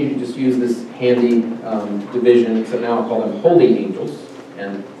continue to just use this handy division, except now I'll call them holy angels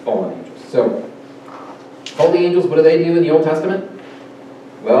and fallen angels. So holy angels, what do they do in the Old Testament?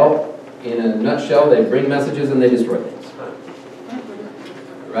 Well, in a nutshell, they bring messages and they destroy things.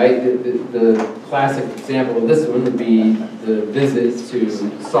 Right? The classic example of this one would be the visits to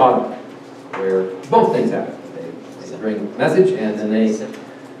Sodom, where both things happen. They bring a message and then they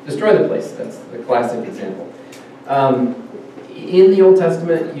destroy the place. That's the classic example. In the Old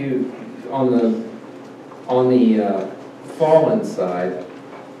Testament, on the fallen side,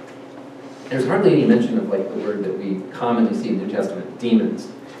 there's hardly any mention of like the word that we commonly see in the New Testament, demons.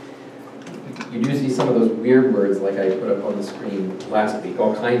 You do see some of those weird words like I put up on the screen last week,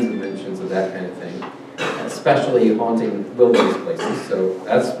 all kinds of mentions of that kind of thing, especially haunting wilderness places. So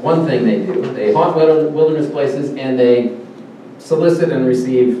that's one thing they do. They haunt wilderness places and they solicit and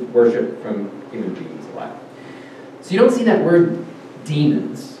receive worship from human beings alive. So you don't see that word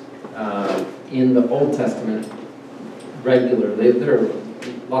demons in the Old Testament regularly. There are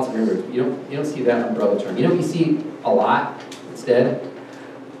lots of words. You don't see that umbrella term. You know what you see a lot instead?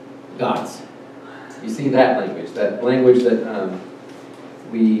 Gods. You see that language that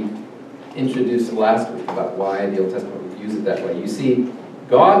we introduced last week about why the Old Testament would use it that way. You see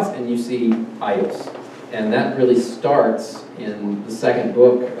gods and you see idols. And that really starts in the second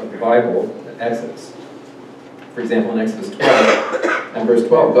book of the Bible, Exodus. For example, in Exodus 12, and verse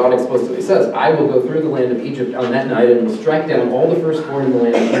 12, God explicitly says, I will go through the land of Egypt on that night and will strike down all the firstborn in the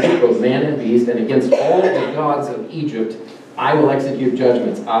land of Egypt, both man and beast, and against all the gods of Egypt I will execute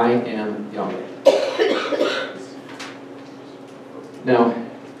judgments. I am Yahweh. Now,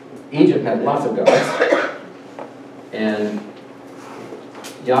 Egypt had lots of gods, and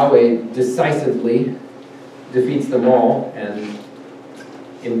Yahweh decisively defeats them all, and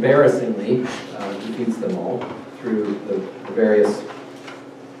embarrassingly defeats them all through the various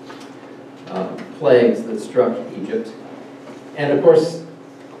plagues that struck Egypt. And of course,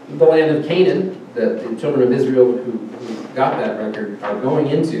 the land of Canaan, that the children of Israel who got that record are going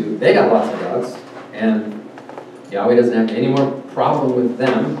into, they got lots of gods, and Yahweh doesn't have any more problem with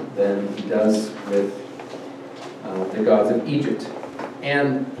them than he does with the gods of Egypt.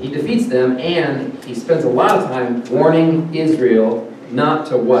 And he defeats them, and he spends a lot of time warning Israel not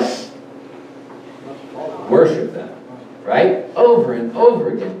to what? Worship them. Right? Over and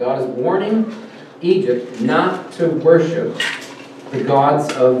over again, God is warning Egypt not to worship the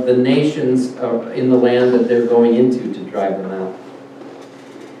gods of the nations in the land that they're going into to drive them out.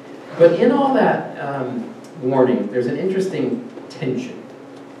 But in all that warning, there's an interesting tension.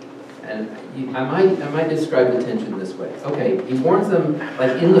 And I might describe the tension this way. Okay, he warns them,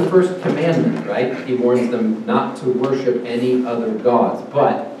 like in the first commandment, right? He warns them not to worship any other gods.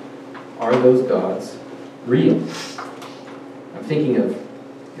 But are those gods real? I'm thinking of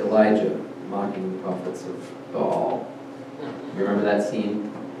Elijah mocking the prophets of Baal. You remember that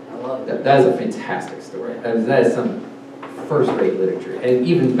scene? I love That is a fantastic story. That is some first-rate literature, and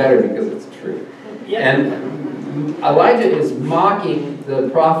even better because it's true. And Elijah is mocking the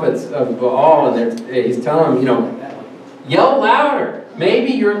prophets of Baal, and he's telling them, yell louder.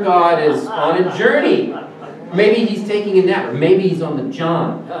 Maybe your God is on a journey. Maybe he's taking a nap, or maybe he's on the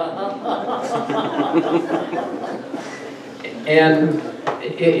John. And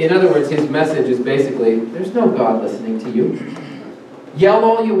in other words, his message is basically, there's no God listening to you. Yell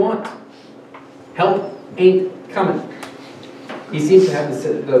all you want. Help ain't coming. He seems to have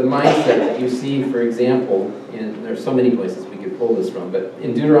the mindset that you see, for example, there's so many places we could pull this from, but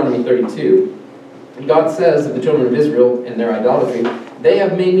in Deuteronomy 32, God says of the children of Israel and their idolatry, they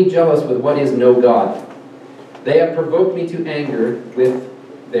have made me jealous with what is no God. They have provoked me to anger with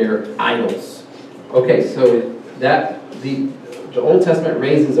their idols. Okay, so the Old Testament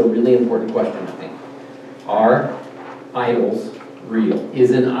raises a really important question, I think. Are idols real?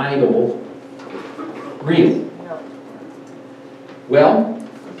 Is an idol real? No. Well,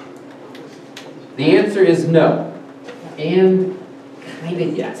 the answer is no. And kind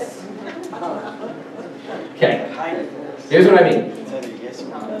of yes. Okay, here's what I mean.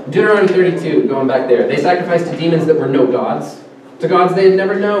 Deuteronomy 32, going back there, they sacrificed to demons that were no gods, to gods they had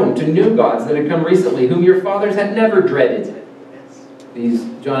never known, to new gods that had come recently, whom your fathers had never dreaded. These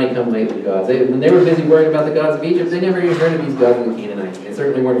Johnny-come-lately gods. When they were busy worrying about the gods of Egypt, they never even heard of these gods of the Canaanites. They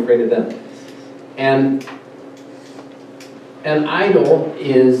certainly weren't afraid of them. And an idol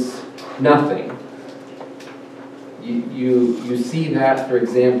is nothing. You see that, for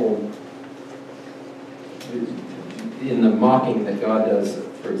example, in the mocking that God does,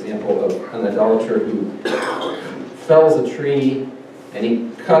 for example, of an idolater who fells a tree and he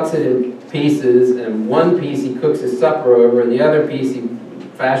cuts it in pieces, and one piece he cooks his supper over, and the other piece he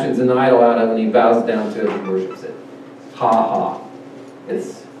fashions an idol out of, and he bows down to it and worships it. Ha ha.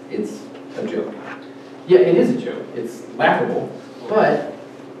 It's a joke. Yeah, it is a joke. It's laughable. But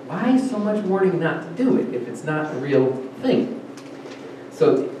why so much warning not to do it if it's not a real thing?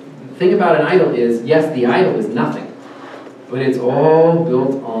 So the thing about an idol is, yes, the idol is nothing, but it's all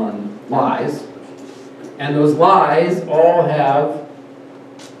built on lies. And those lies all have,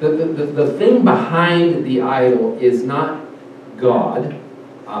 the thing behind the idol is not God,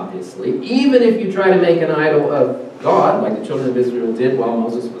 obviously. Even if you try to make an idol of God, like the children of Israel did while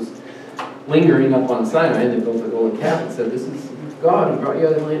Moses was lingering up on Sinai, and they built the golden calf and said, this is God who brought you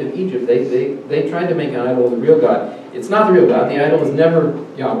out of the land of Egypt. They tried to make an idol of the real God. It's not the real God. The idol is never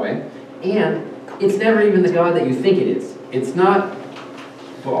Yahweh. And it's never even the God that you think it is. It's not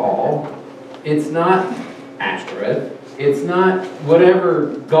Baal. It's not Ashtoreth. It's not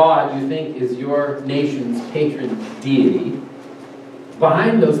whatever God you think is your nation's patron deity.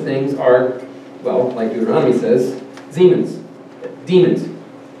 Behind those things are, well, like Deuteronomy says, demons.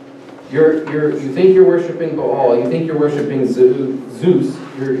 You think you're worshiping Baal, you think you're worshiping Zeus,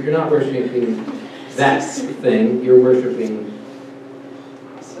 you're not worshiping that thing, you're worshiping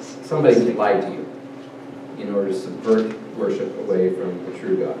somebody who lied to you in order to subvert worship away from the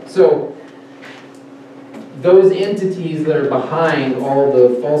true God. So, those entities that are behind all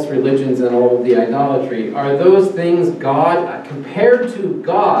the false religions and all of the idolatry, are those things God? Compared to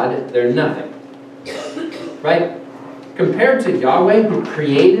God, they're nothing. Right? Compared to Yahweh, who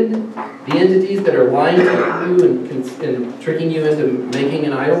created the entities that are lying to you and tricking you into making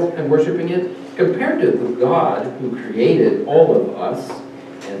an idol and worshiping it, compared to the God who created all of us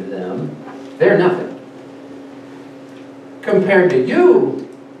and them, they're nothing. Compared to you,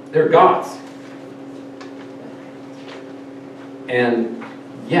 they're gods. And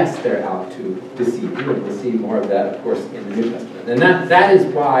yes, they're out to deceive you, and we'll see more of that, of course, in the New Testament. And that is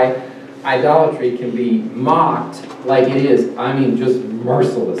why idolatry can be mocked like it is, I mean, just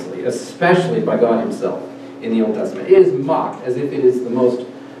mercilessly, especially by God himself in the Old Testament. It is mocked as if it is the most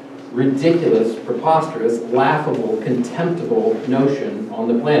ridiculous, preposterous, laughable, contemptible notion on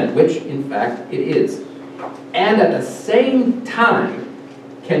the planet, which, in fact, it is. And at the same time,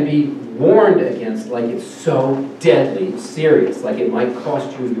 can be warned against like it's so deadly serious, like it might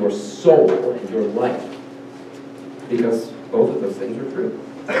cost you your soul and your life. Because both of those things are true.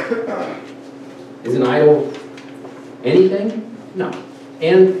 Is an idol anything? No.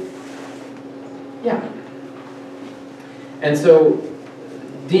 And, yeah. And so,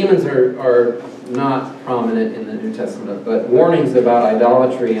 demons are not prominent in the New Testament, but warnings about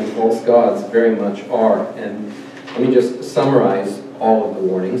idolatry and false gods very much are. And let me just summarize all of the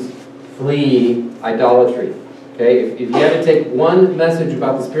warnings. Flee idolatry. Okay? If you had to take one message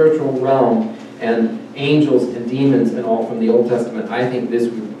about the spiritual realm and angels and demons and all from the Old Testament, I think this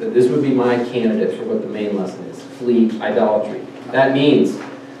would be my candidate for what the main lesson is. Flee idolatry. That means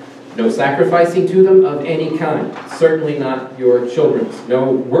no sacrificing to them of any kind. Certainly not your children's.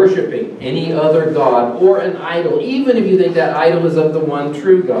 No worshiping any other god or an idol, even if you think that idol is of the one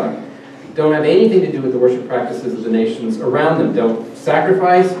true God. Don't have anything to do with the worship practices of the nations around them. Don't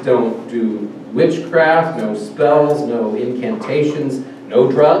sacrifice, don't do witchcraft, no spells, no incantations, no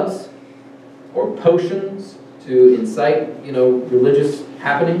drugs or potions to incite, religious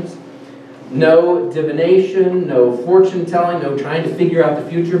happenings. No divination, no fortune telling, no trying to figure out the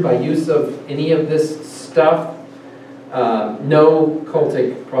future by use of any of this stuff. No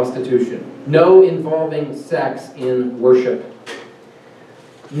cultic prostitution. No involving sex in worship.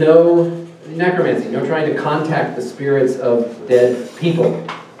 No necromancy, no trying to contact the spirits of dead people.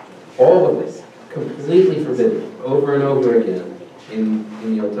 All of this, completely forbidden, over and over again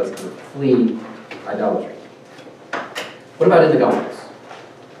in the Old Testament. Flee idolatry. What about in the Gospels?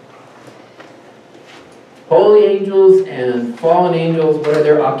 Holy angels and fallen angels, what are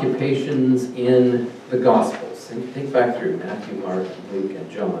their occupations in the Gospels? And think back through Matthew, Mark, Luke,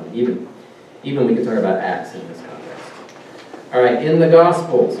 and John. Even we could talk about Acts in this context. All right, in the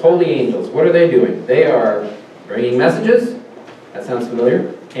Gospels, holy angels, what are they doing? They are bringing messages, that sounds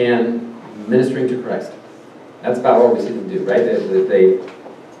familiar, and ministering to Christ. That's about what we see them do, right?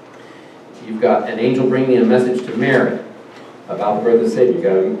 You've got an angel bringing a message to Mary about the birth of the Savior. You've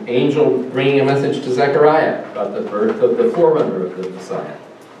got an angel bringing a message to Zechariah about the birth of the forerunner of the Messiah.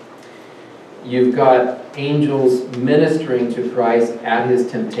 You've got angels ministering to Christ at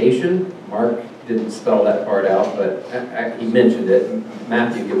his temptation. Mark didn't spell that part out, but he mentioned it.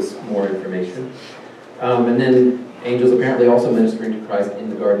 Matthew gives more information. And then angels apparently also ministering to Christ in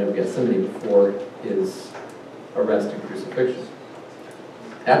the Garden of Gethsemane before his arrest and crucifixion.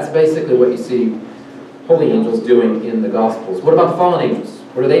 That's basically what you see holy angels doing in the Gospels. What about the fallen angels?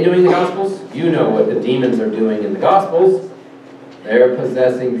 What are they doing in the Gospels? You know what the demons are doing in the Gospels. They're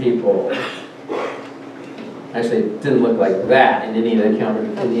possessing people. Actually, it didn't look like that in any of the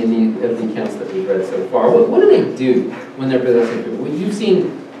accounts that we've read so far. What do they do when they're possessing people? Well, you've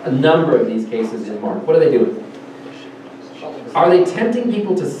seen a number of these cases in Mark. What are they doing? Are they tempting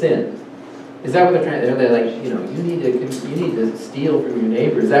people to sin? Is that what they're trying to do? They're like, you need to steal from your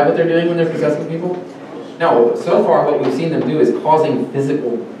neighbor. Is that what they're doing when they're possessing people? No, so far what we've seen them do is causing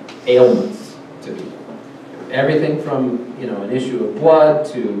physical ailments to people. Everything from, an issue of blood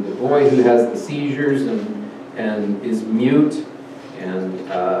to the boy who has the seizures and is mute, and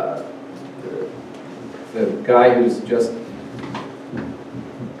the guy who's just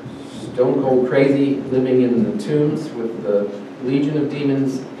stone cold crazy living in the tombs with the legion of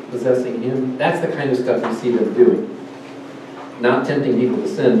demons possessing him. That's the kind of stuff you see them doing. Not tempting people to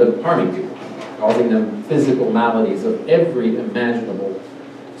sin, but harming people, causing them physical maladies of every imaginable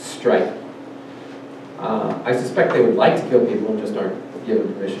stripe. I suspect they would like to kill people and just aren't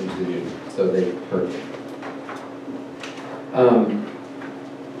given permission to do so. They hurt them.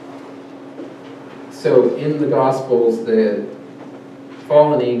 So in the Gospels, the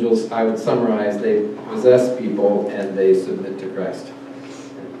fallen angels, I would summarize, they possess people and they submit to Christ.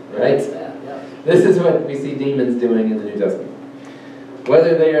 Right? This is what we see demons doing in the New Testament.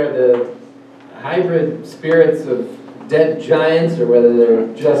 Whether they are the hybrid spirits of dead giants or whether they're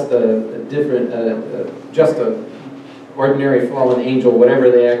just just a ordinary fallen angel, whatever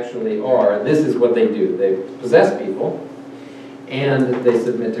they actually are, this is what they do. They possess people and they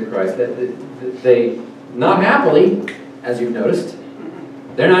submit to Christ. They, not happily, as you've noticed,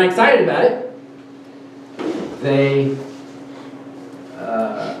 they're not excited about it. They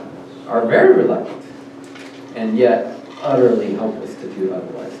are very reluctant and yet utterly helpless to do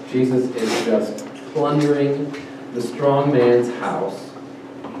otherwise. Jesus is just plundering the strong man's house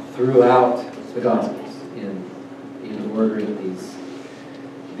throughout the Gospels in ordering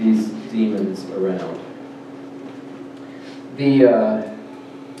these demons around.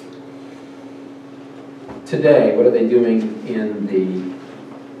 Today, what are they doing in the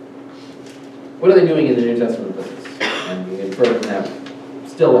New Testament business? And we infer from that,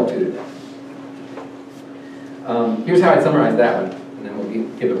 still up to today. Here's how I'd summarize that one, and then we'll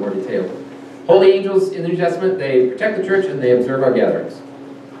give it more detail. Holy angels in the New Testament, they protect the church and they observe our gatherings.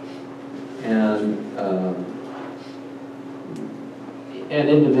 And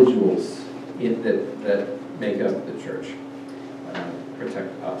individuals that make up the church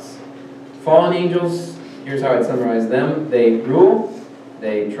protect us. Fallen angels, here's how I'd summarize them. They rule,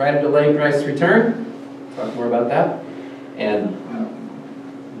 they try to delay Christ's return. Talk more about that. And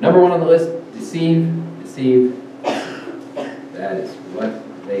number one on the list, deceive. That is what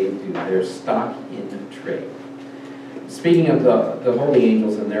they do. They're stock in trade. Speaking of the holy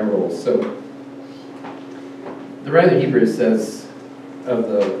angels and their roles, so the writer of Hebrews says of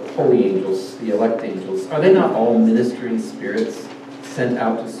the holy angels, the elect angels, are they not all ministering spirits sent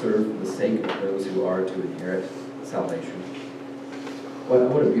out to serve for the sake of those who are to inherit salvation?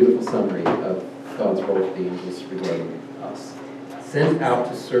 What a beautiful summary of God's role with the angels regarding us. Sent out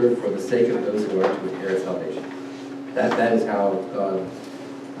to serve for the sake of those who are to inherit salvation. That is how God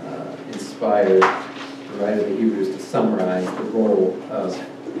inspired the writer of the Hebrews to summarize the role of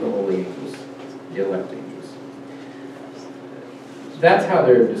the holy angels, the elect angels. That's how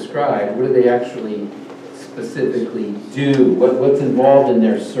they're described. What do they actually specifically do? What's involved in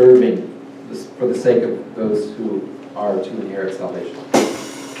their serving for the sake of those who are to inherit salvation?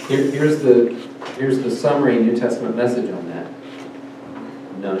 Here's the summary New Testament message on that.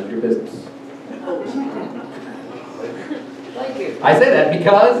 None of your business. Thank you. I say that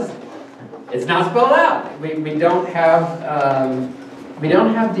because it's not spelled out. We don't have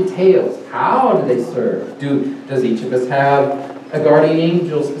details. How do they serve? Does each of us have a guardian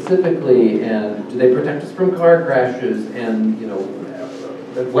angel specifically, and do they protect us from car crashes? And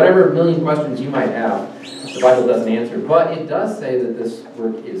whatever million questions you might have, the Bible doesn't answer. But it does say that this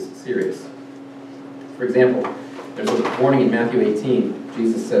work is serious. For example, there's a warning in Matthew 18.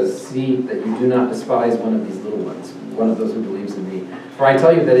 Jesus says, "See that you do not despise one of these little ones, one of those who believes in me. For I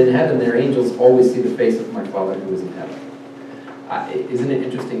tell you that in heaven their angels always see the face of my Father who is in heaven." Isn't it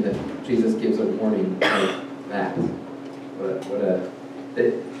interesting that Jesus gives a warning like that?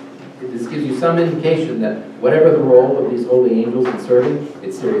 This gives you some indication that whatever the role of these holy angels in serving,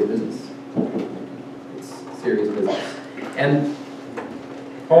 it's serious business. It's serious business. And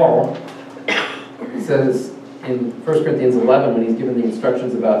Paul says says in 1 Corinthians 11, when he's given the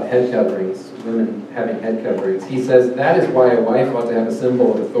instructions about head coverings, women having head coverings, he says that is why a wife ought to have a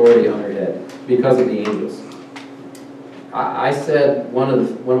symbol of authority on her head, because of the angels. I said one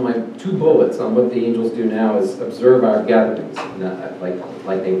of my 2 bullets on what the angels do now is observe our gatherings,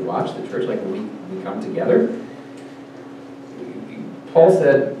 like they watch the church, like when we come together. Paul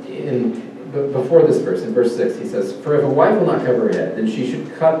said before this verse, in verse 6, he says, "For if a wife will not cover her head, then she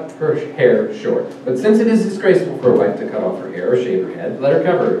should cut her hair short. But since it is disgraceful for a wife to cut off her hair or shave her head, let her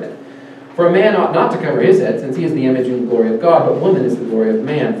cover her head. For a man ought not to cover his head, since he is the image and glory of God, but woman is the glory of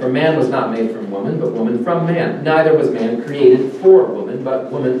man. For man was not made from woman, but woman from man. Neither was man created for woman,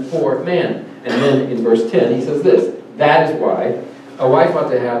 but woman for man." And then in verse 10, he says this, "That is why a wife ought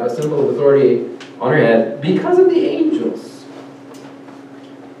to have a symbol of authority on her head, because of the angels."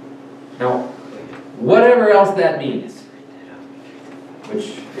 Now, whatever else that means,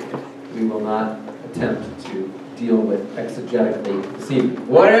 which we will not attempt to deal with exegetically this evening,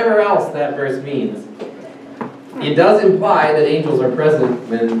 whatever else that verse means, it does imply that angels are present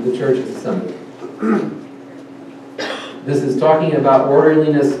when the church is assembled. This is talking about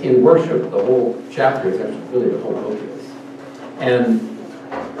orderliness in worship. The whole chapter is actually really the whole book is. And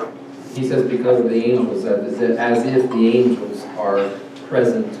he says because of the angels, as if the angels are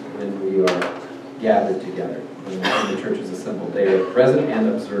present when we are gathered together, when the church is assembled. They are present and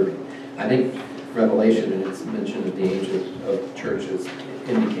observing. I think Revelation and its mention of the angels of churches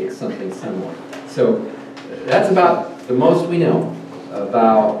indicates something similar. So that's about the most we know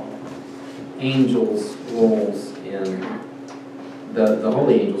about angels' roles in the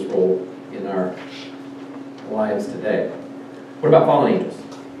holy angels' role in our lives today. What about fallen angels?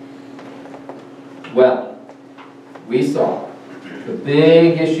 Well, we saw the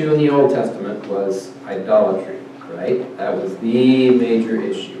big issue in the Old Testament was idolatry, right? That was the major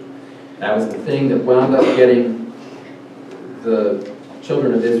issue. That was the thing that wound up getting the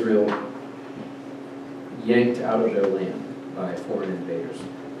children of Israel yanked out of their land by foreign invaders.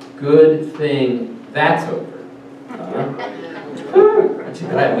 Good thing that's over. Aren't you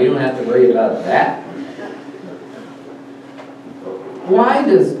glad we don't have to worry about that? Why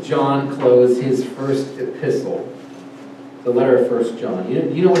does John close his first epistle, the letter of 1 John?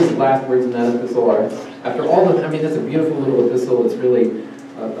 You know what his last words in that epistle are? After all the, that's a beautiful little epistle. It's really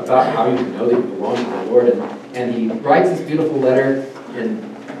about how you know that you belong to the Lord. And he writes this beautiful letter in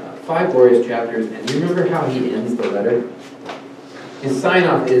 5 glorious chapters. And you remember how he ends the letter? His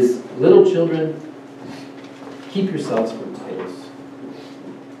sign-off is, "Little children, keep yourselves from idols."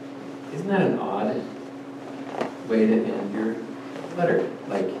 Isn't that an odd way to end your letter?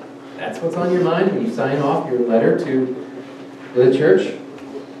 Like, that's what's on your mind when you sign off your letter to the church?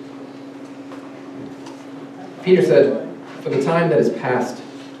 Peter said, "For the time that is past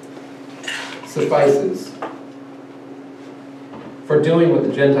suffices for doing what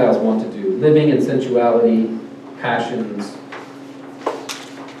the Gentiles want to do, living in sensuality, passions,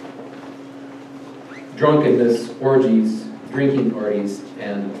 drunkenness, orgies, drinking parties,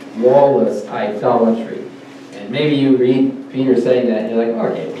 and lawless idolatry." And maybe you read Peter saying that, and you're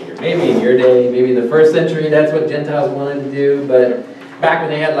like, "Okay, Peter, maybe in your day, maybe in the first century, that's what Gentiles wanted to do, but back when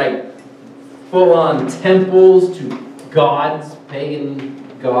they had like full-on temples to gods, pagan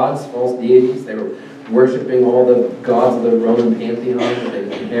gods, false deities, they were worshiping all the gods of the Roman pantheon that they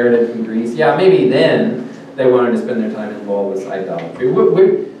inherited from Greece. Yeah, maybe then they wanted to spend their time in lawless idolatry."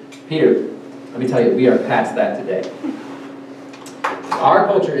 Peter, let me tell you, we are past that today. Our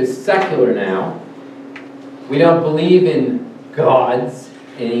culture is secular now. We don't believe in gods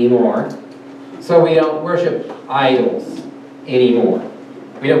anymore, so we don't worship idols anymore.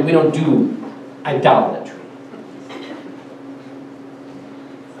 We don't do idolatry.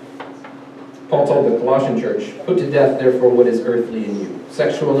 Paul told the Colossian church, "Put to death, therefore, what is earthly in you: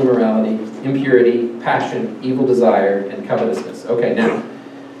 sexual immorality, impurity, passion, evil desire, and covetousness." Okay, now,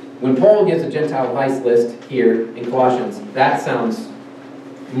 when Paul gives a Gentile vice list here in Colossians, that sounds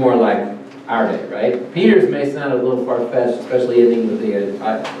more like our day, right? Peter's may sound a little far-fetched, especially ending with the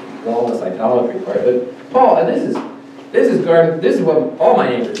lawless idolatry part. But Paul, this is what all my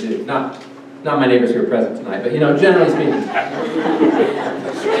neighbors do. Not my neighbors who are present tonight, but generally speaking.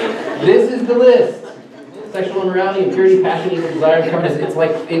 This is the list: sexual immorality, impurity, passion, evil desire, covetousness.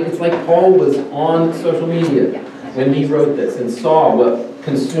 It's like Paul was on social media when he wrote this and saw what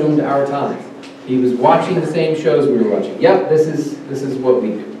consumed our time. He was watching the same shows we were watching. Yep, this is what we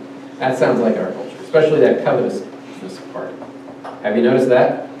do. That sounds like our culture, especially that covetousness part. Have you noticed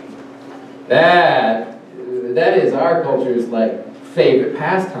that? That is our culture's favorite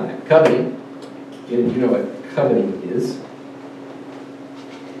pastime, coveting. You know what coveting is.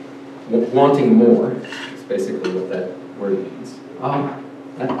 wanting more, is basically what that word means.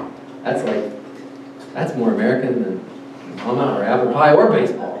 That's more American than mama or apple pie or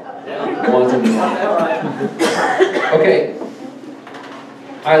baseball. Wanting more. Okay,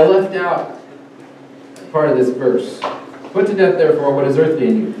 I left out part of this verse. Put to death, therefore, what is earthly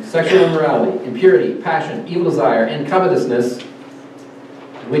in you: sexual immorality, impurity, passion, evil desire, and covetousness,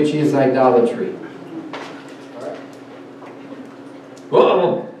 which is idolatry.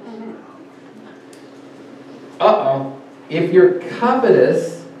 Whoa! Uh-oh. If you're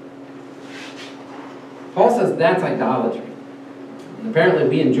covetous, Paul says that's idolatry. And apparently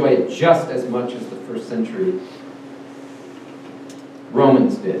we enjoy it just as much as the first century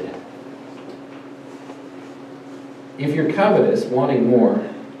Romans did. If you're covetous, wanting more,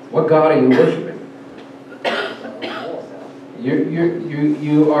 what God are you worshiping?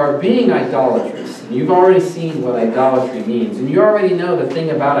 You are being idolatrous. And you've already seen what idolatry means. And you already know the thing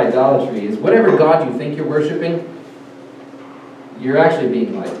about idolatry is whatever God you think you're worshiping, you're actually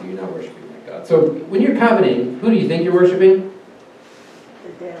being lied to. You're not worshiping that God. So when you're coveting, who do you think you're worshiping?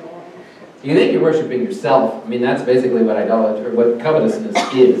 The devil. You think you're worshiping yourself. I mean, that's basically what idolatry, or what covetousness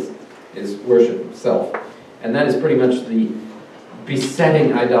is worship of self. And that is pretty much the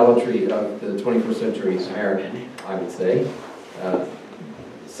besetting idolatry of the 21st century American, I would say.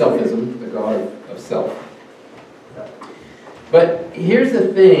 Selfism, the god of self. But here's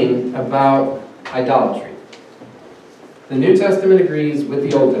the thing about idolatry. The New Testament agrees with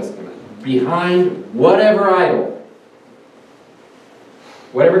the Old Testament. Behind whatever idol,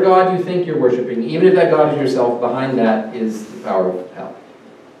 whatever god you think you're worshiping, even if that god is yourself, behind that is the power of hell.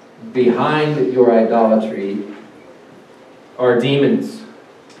 Behind your idolatry are demons.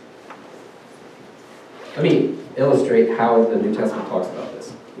 Let me illustrate how the New Testament talks about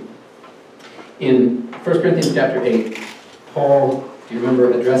this. In 1 Corinthians chapter 8, Paul, do you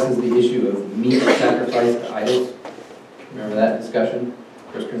remember, addresses the issue of meat sacrificed to idols? Remember that discussion?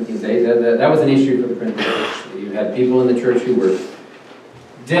 1 Corinthians 8, that was an issue for the Corinthian church. You had people in the church who were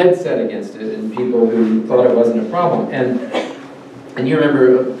dead set against it, and people who thought it wasn't a problem. And you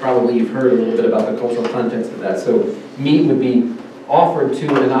remember, probably you've heard a little bit about the cultural context of that. So meat would be offered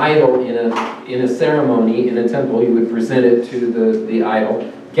to an idol in a ceremony in a temple. You would present it to the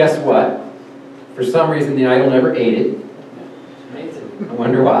idol. Guess what? For some reason, the idol never ate it. I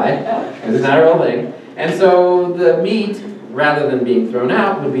wonder why. Because it's not a real thing. And so the meat, rather than being thrown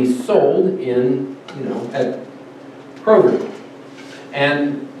out, would be sold in, at Kroger.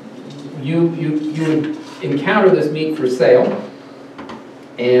 And you would encounter this meat for sale.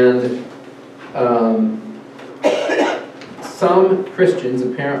 And some Christians,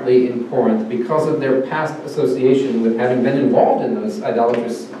 apparently in Corinth, because of their past association with having been involved in those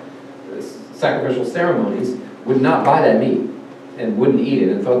idolatrous sacrificial ceremonies, would not buy that meat and wouldn't eat it,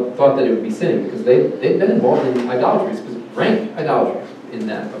 and thought that it would be sinning because they'd been involved in idolatry, rank idolatry in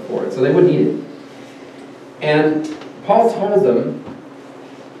that before, so they wouldn't eat it. And Paul told them,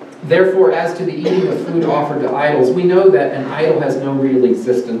 therefore, as to the eating of food offered to idols, we know that an idol has no real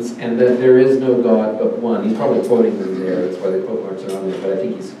existence and that there is no God but one. He's probably quoting them there, that's why the quote marks are on there, but I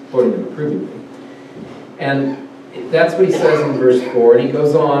think he's quoting them approvingly. And that's what he says in verse 4, and he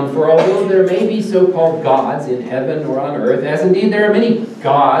goes on, for although there may be so-called gods in heaven or on earth, as indeed there are many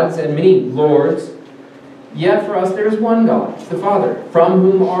gods and many lords, yet for us there is one God, the Father, from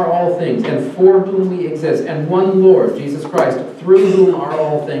whom are all things, and for whom we exist, and one Lord, Jesus Christ, through whom are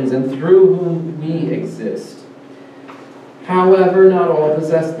all things, and through whom we exist. However, not all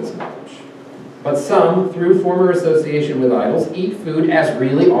possess this knowledge, but some, through former association with idols, eat food as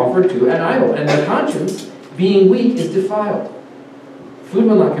really offered to an idol, and their conscience, being weak, is defiled. Food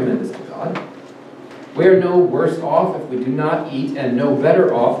will not commend us to God. We are no worse off if we do not eat, and no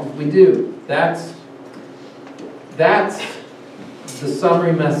better off if we do. That's the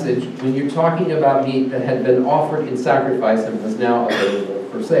summary message when you're talking about meat that had been offered in sacrifice and was now available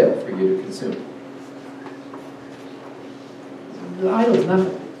for sale for you to consume. The idol is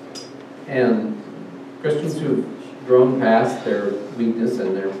nothing. And Christians who've grown past their weakness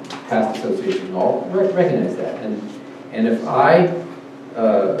and their past association all recognize that. And if I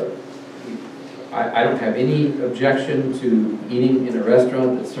don't have any objection to eating in a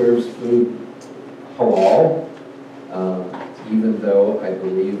restaurant that serves food halal, even though I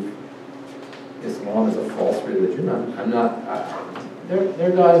believe Islam is a false religion.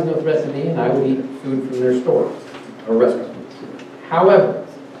 Their God is no threat to me, and I would eat food from their store or restaurant. However,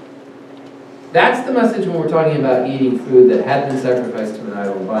 that's the message when we're talking about eating food that had been sacrificed to an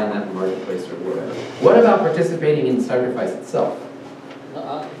idol and buying that in the marketplace or whatever. What about participating in the sacrifice itself?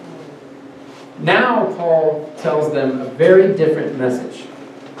 Now Paul tells them a very different message.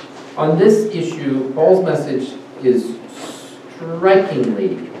 On this issue, Paul's message is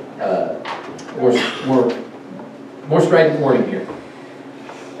strikingly more strident warning here.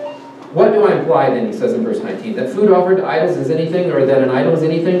 What do I imply then, he says in verse 19? That food offered to idols is anything, or that an idol is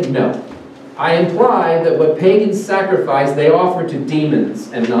anything? No. I imply that what pagans sacrifice, they offer to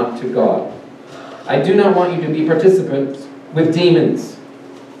demons and not to God. I do not want you to be participants with demons.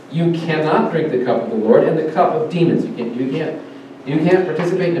 You cannot drink the cup of the Lord and the cup of demons. You can't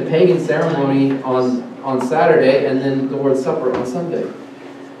participate in a pagan ceremony on Saturday and then the Lord's Supper on Sunday.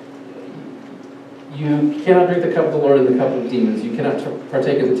 You cannot drink the cup of the Lord and the cup of demons. You cannot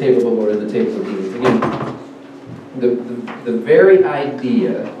partake of the table of the Lord and the table of demons. Again, the very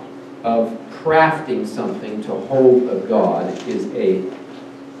idea of crafting something to hold a god is a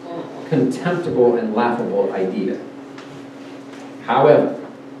contemptible and laughable idea. However,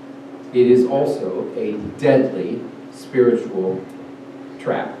 it is also a deadly spiritual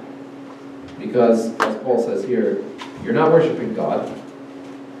trap. Because, as Paul says here, you're not worshiping God.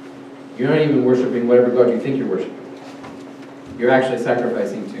 You're not even worshiping whatever God you think you're worshiping. You're actually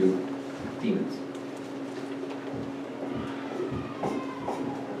sacrificing to demons.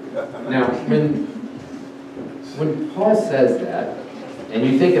 Now, when Paul says that, and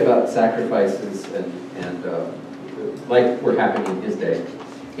you think about sacrifices and like were happening in his day,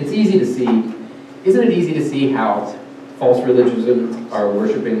 it's easy to see, isn't it easy to see how false religions are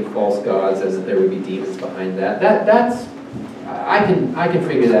worshiping false gods and that there would be demons behind that? That's I can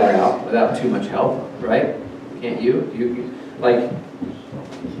figure that out without too much help, right? Can't you? Like,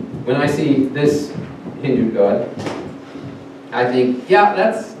 when I see this Hindu god, I think, yeah,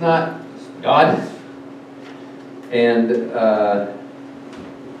 that's not God. And that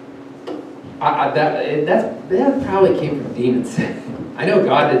probably came from demons. I know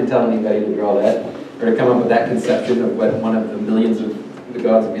God didn't tell anybody to draw that or to come up with that conception of what one of the millions of the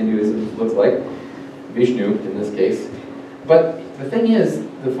gods of Hinduism looks like. Vishnu, in this case. But the thing is,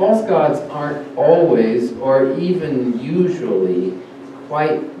 the false gods aren't always, or even usually,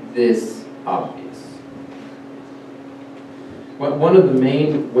 quite this obvious. One of the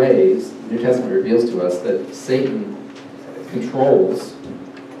main ways the New Testament reveals to us that Satan controls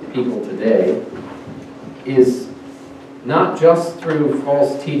people today is not just through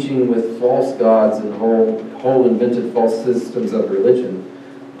false teaching with false gods and whole invented false systems of religion,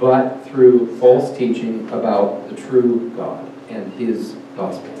 but through false teaching about the true God and His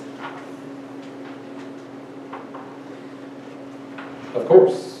gospel. Of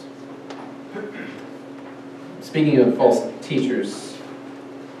course, speaking of false teachers,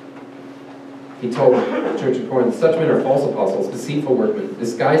 he told the church of Corinth, such men are false apostles, deceitful workmen,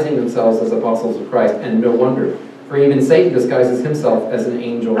 disguising themselves as apostles of Christ, and no wonder, for even Satan disguises himself as an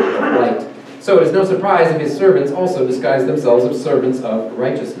angel of light. So it is no surprise if his servants also disguise themselves as servants of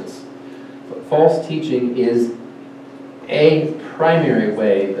righteousness. But false teaching is a primary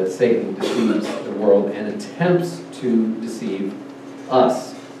way that Satan deceives the world and attempts to deceive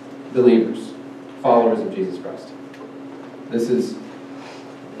us, believers, followers of Jesus Christ. This is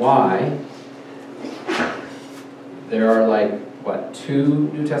why there are like,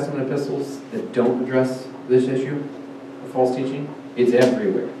 2 New Testament epistles that don't address this issue of false teaching? It's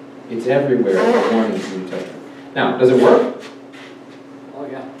everywhere. It's everywhere as a warning in the New Testament. Now, does it work? Oh,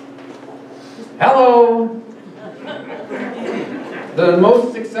 yeah. Hello! The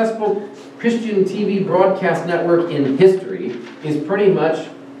most successful Christian TV broadcast network in history is pretty much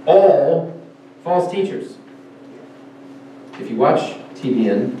all false teachers. If you watch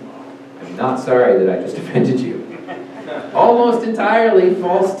TBN, I'm not sorry that I just offended you. Almost entirely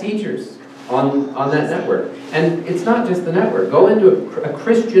false teachers on that network. And it's not just the network. Go into a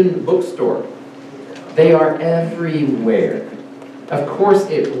Christian bookstore. They are everywhere. Of course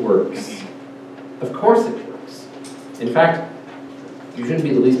it works. Of course it works. In fact, you shouldn't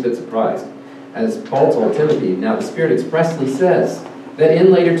be the least bit surprised. As Paul told Timothy, now the Spirit expressly says that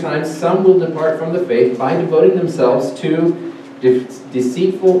in later times some will depart from the faith by devoting themselves to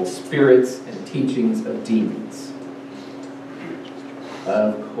deceitful spirits and teachings of demons.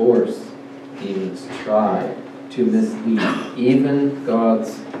 Of course, demons try to mislead even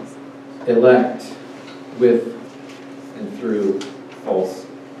God's elect with and through false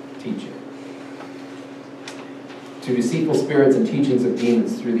teaching. To deceitful spirits and teachings of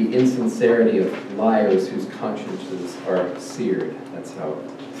demons through the insincerity of liars whose consciences are seared. That's how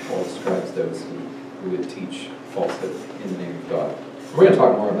Paul describes those who would teach falsehood in the name of God. We're going to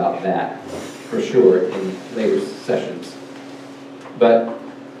talk more about that, for sure, in later sessions. But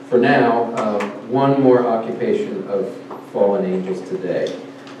for now, one more occupation of fallen angels today.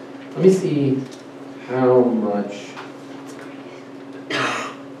 Let me see how much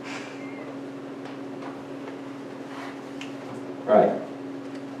All right.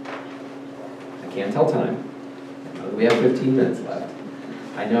 I can't tell time. We have 15 minutes left.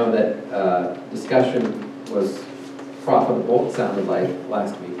 I know that discussion was profitable, it sounded like,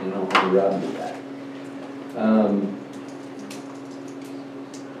 last week, and I don't want to rub with that.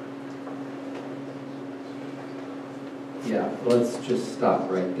 Yeah, let's just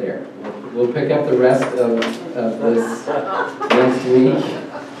stop right there. We'll pick up the rest of this next week,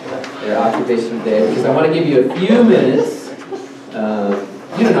 their occupation day, because I want to give you a few minutes.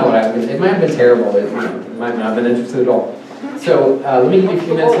 You don't know what happened. It might have been terrible. It might not have been interested at all. So let me give you a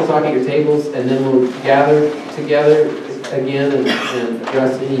few minutes to talk at your tables, and then we'll gather together again and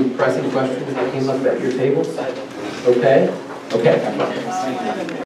address any pressing questions that came up at your tables. Okay? Okay.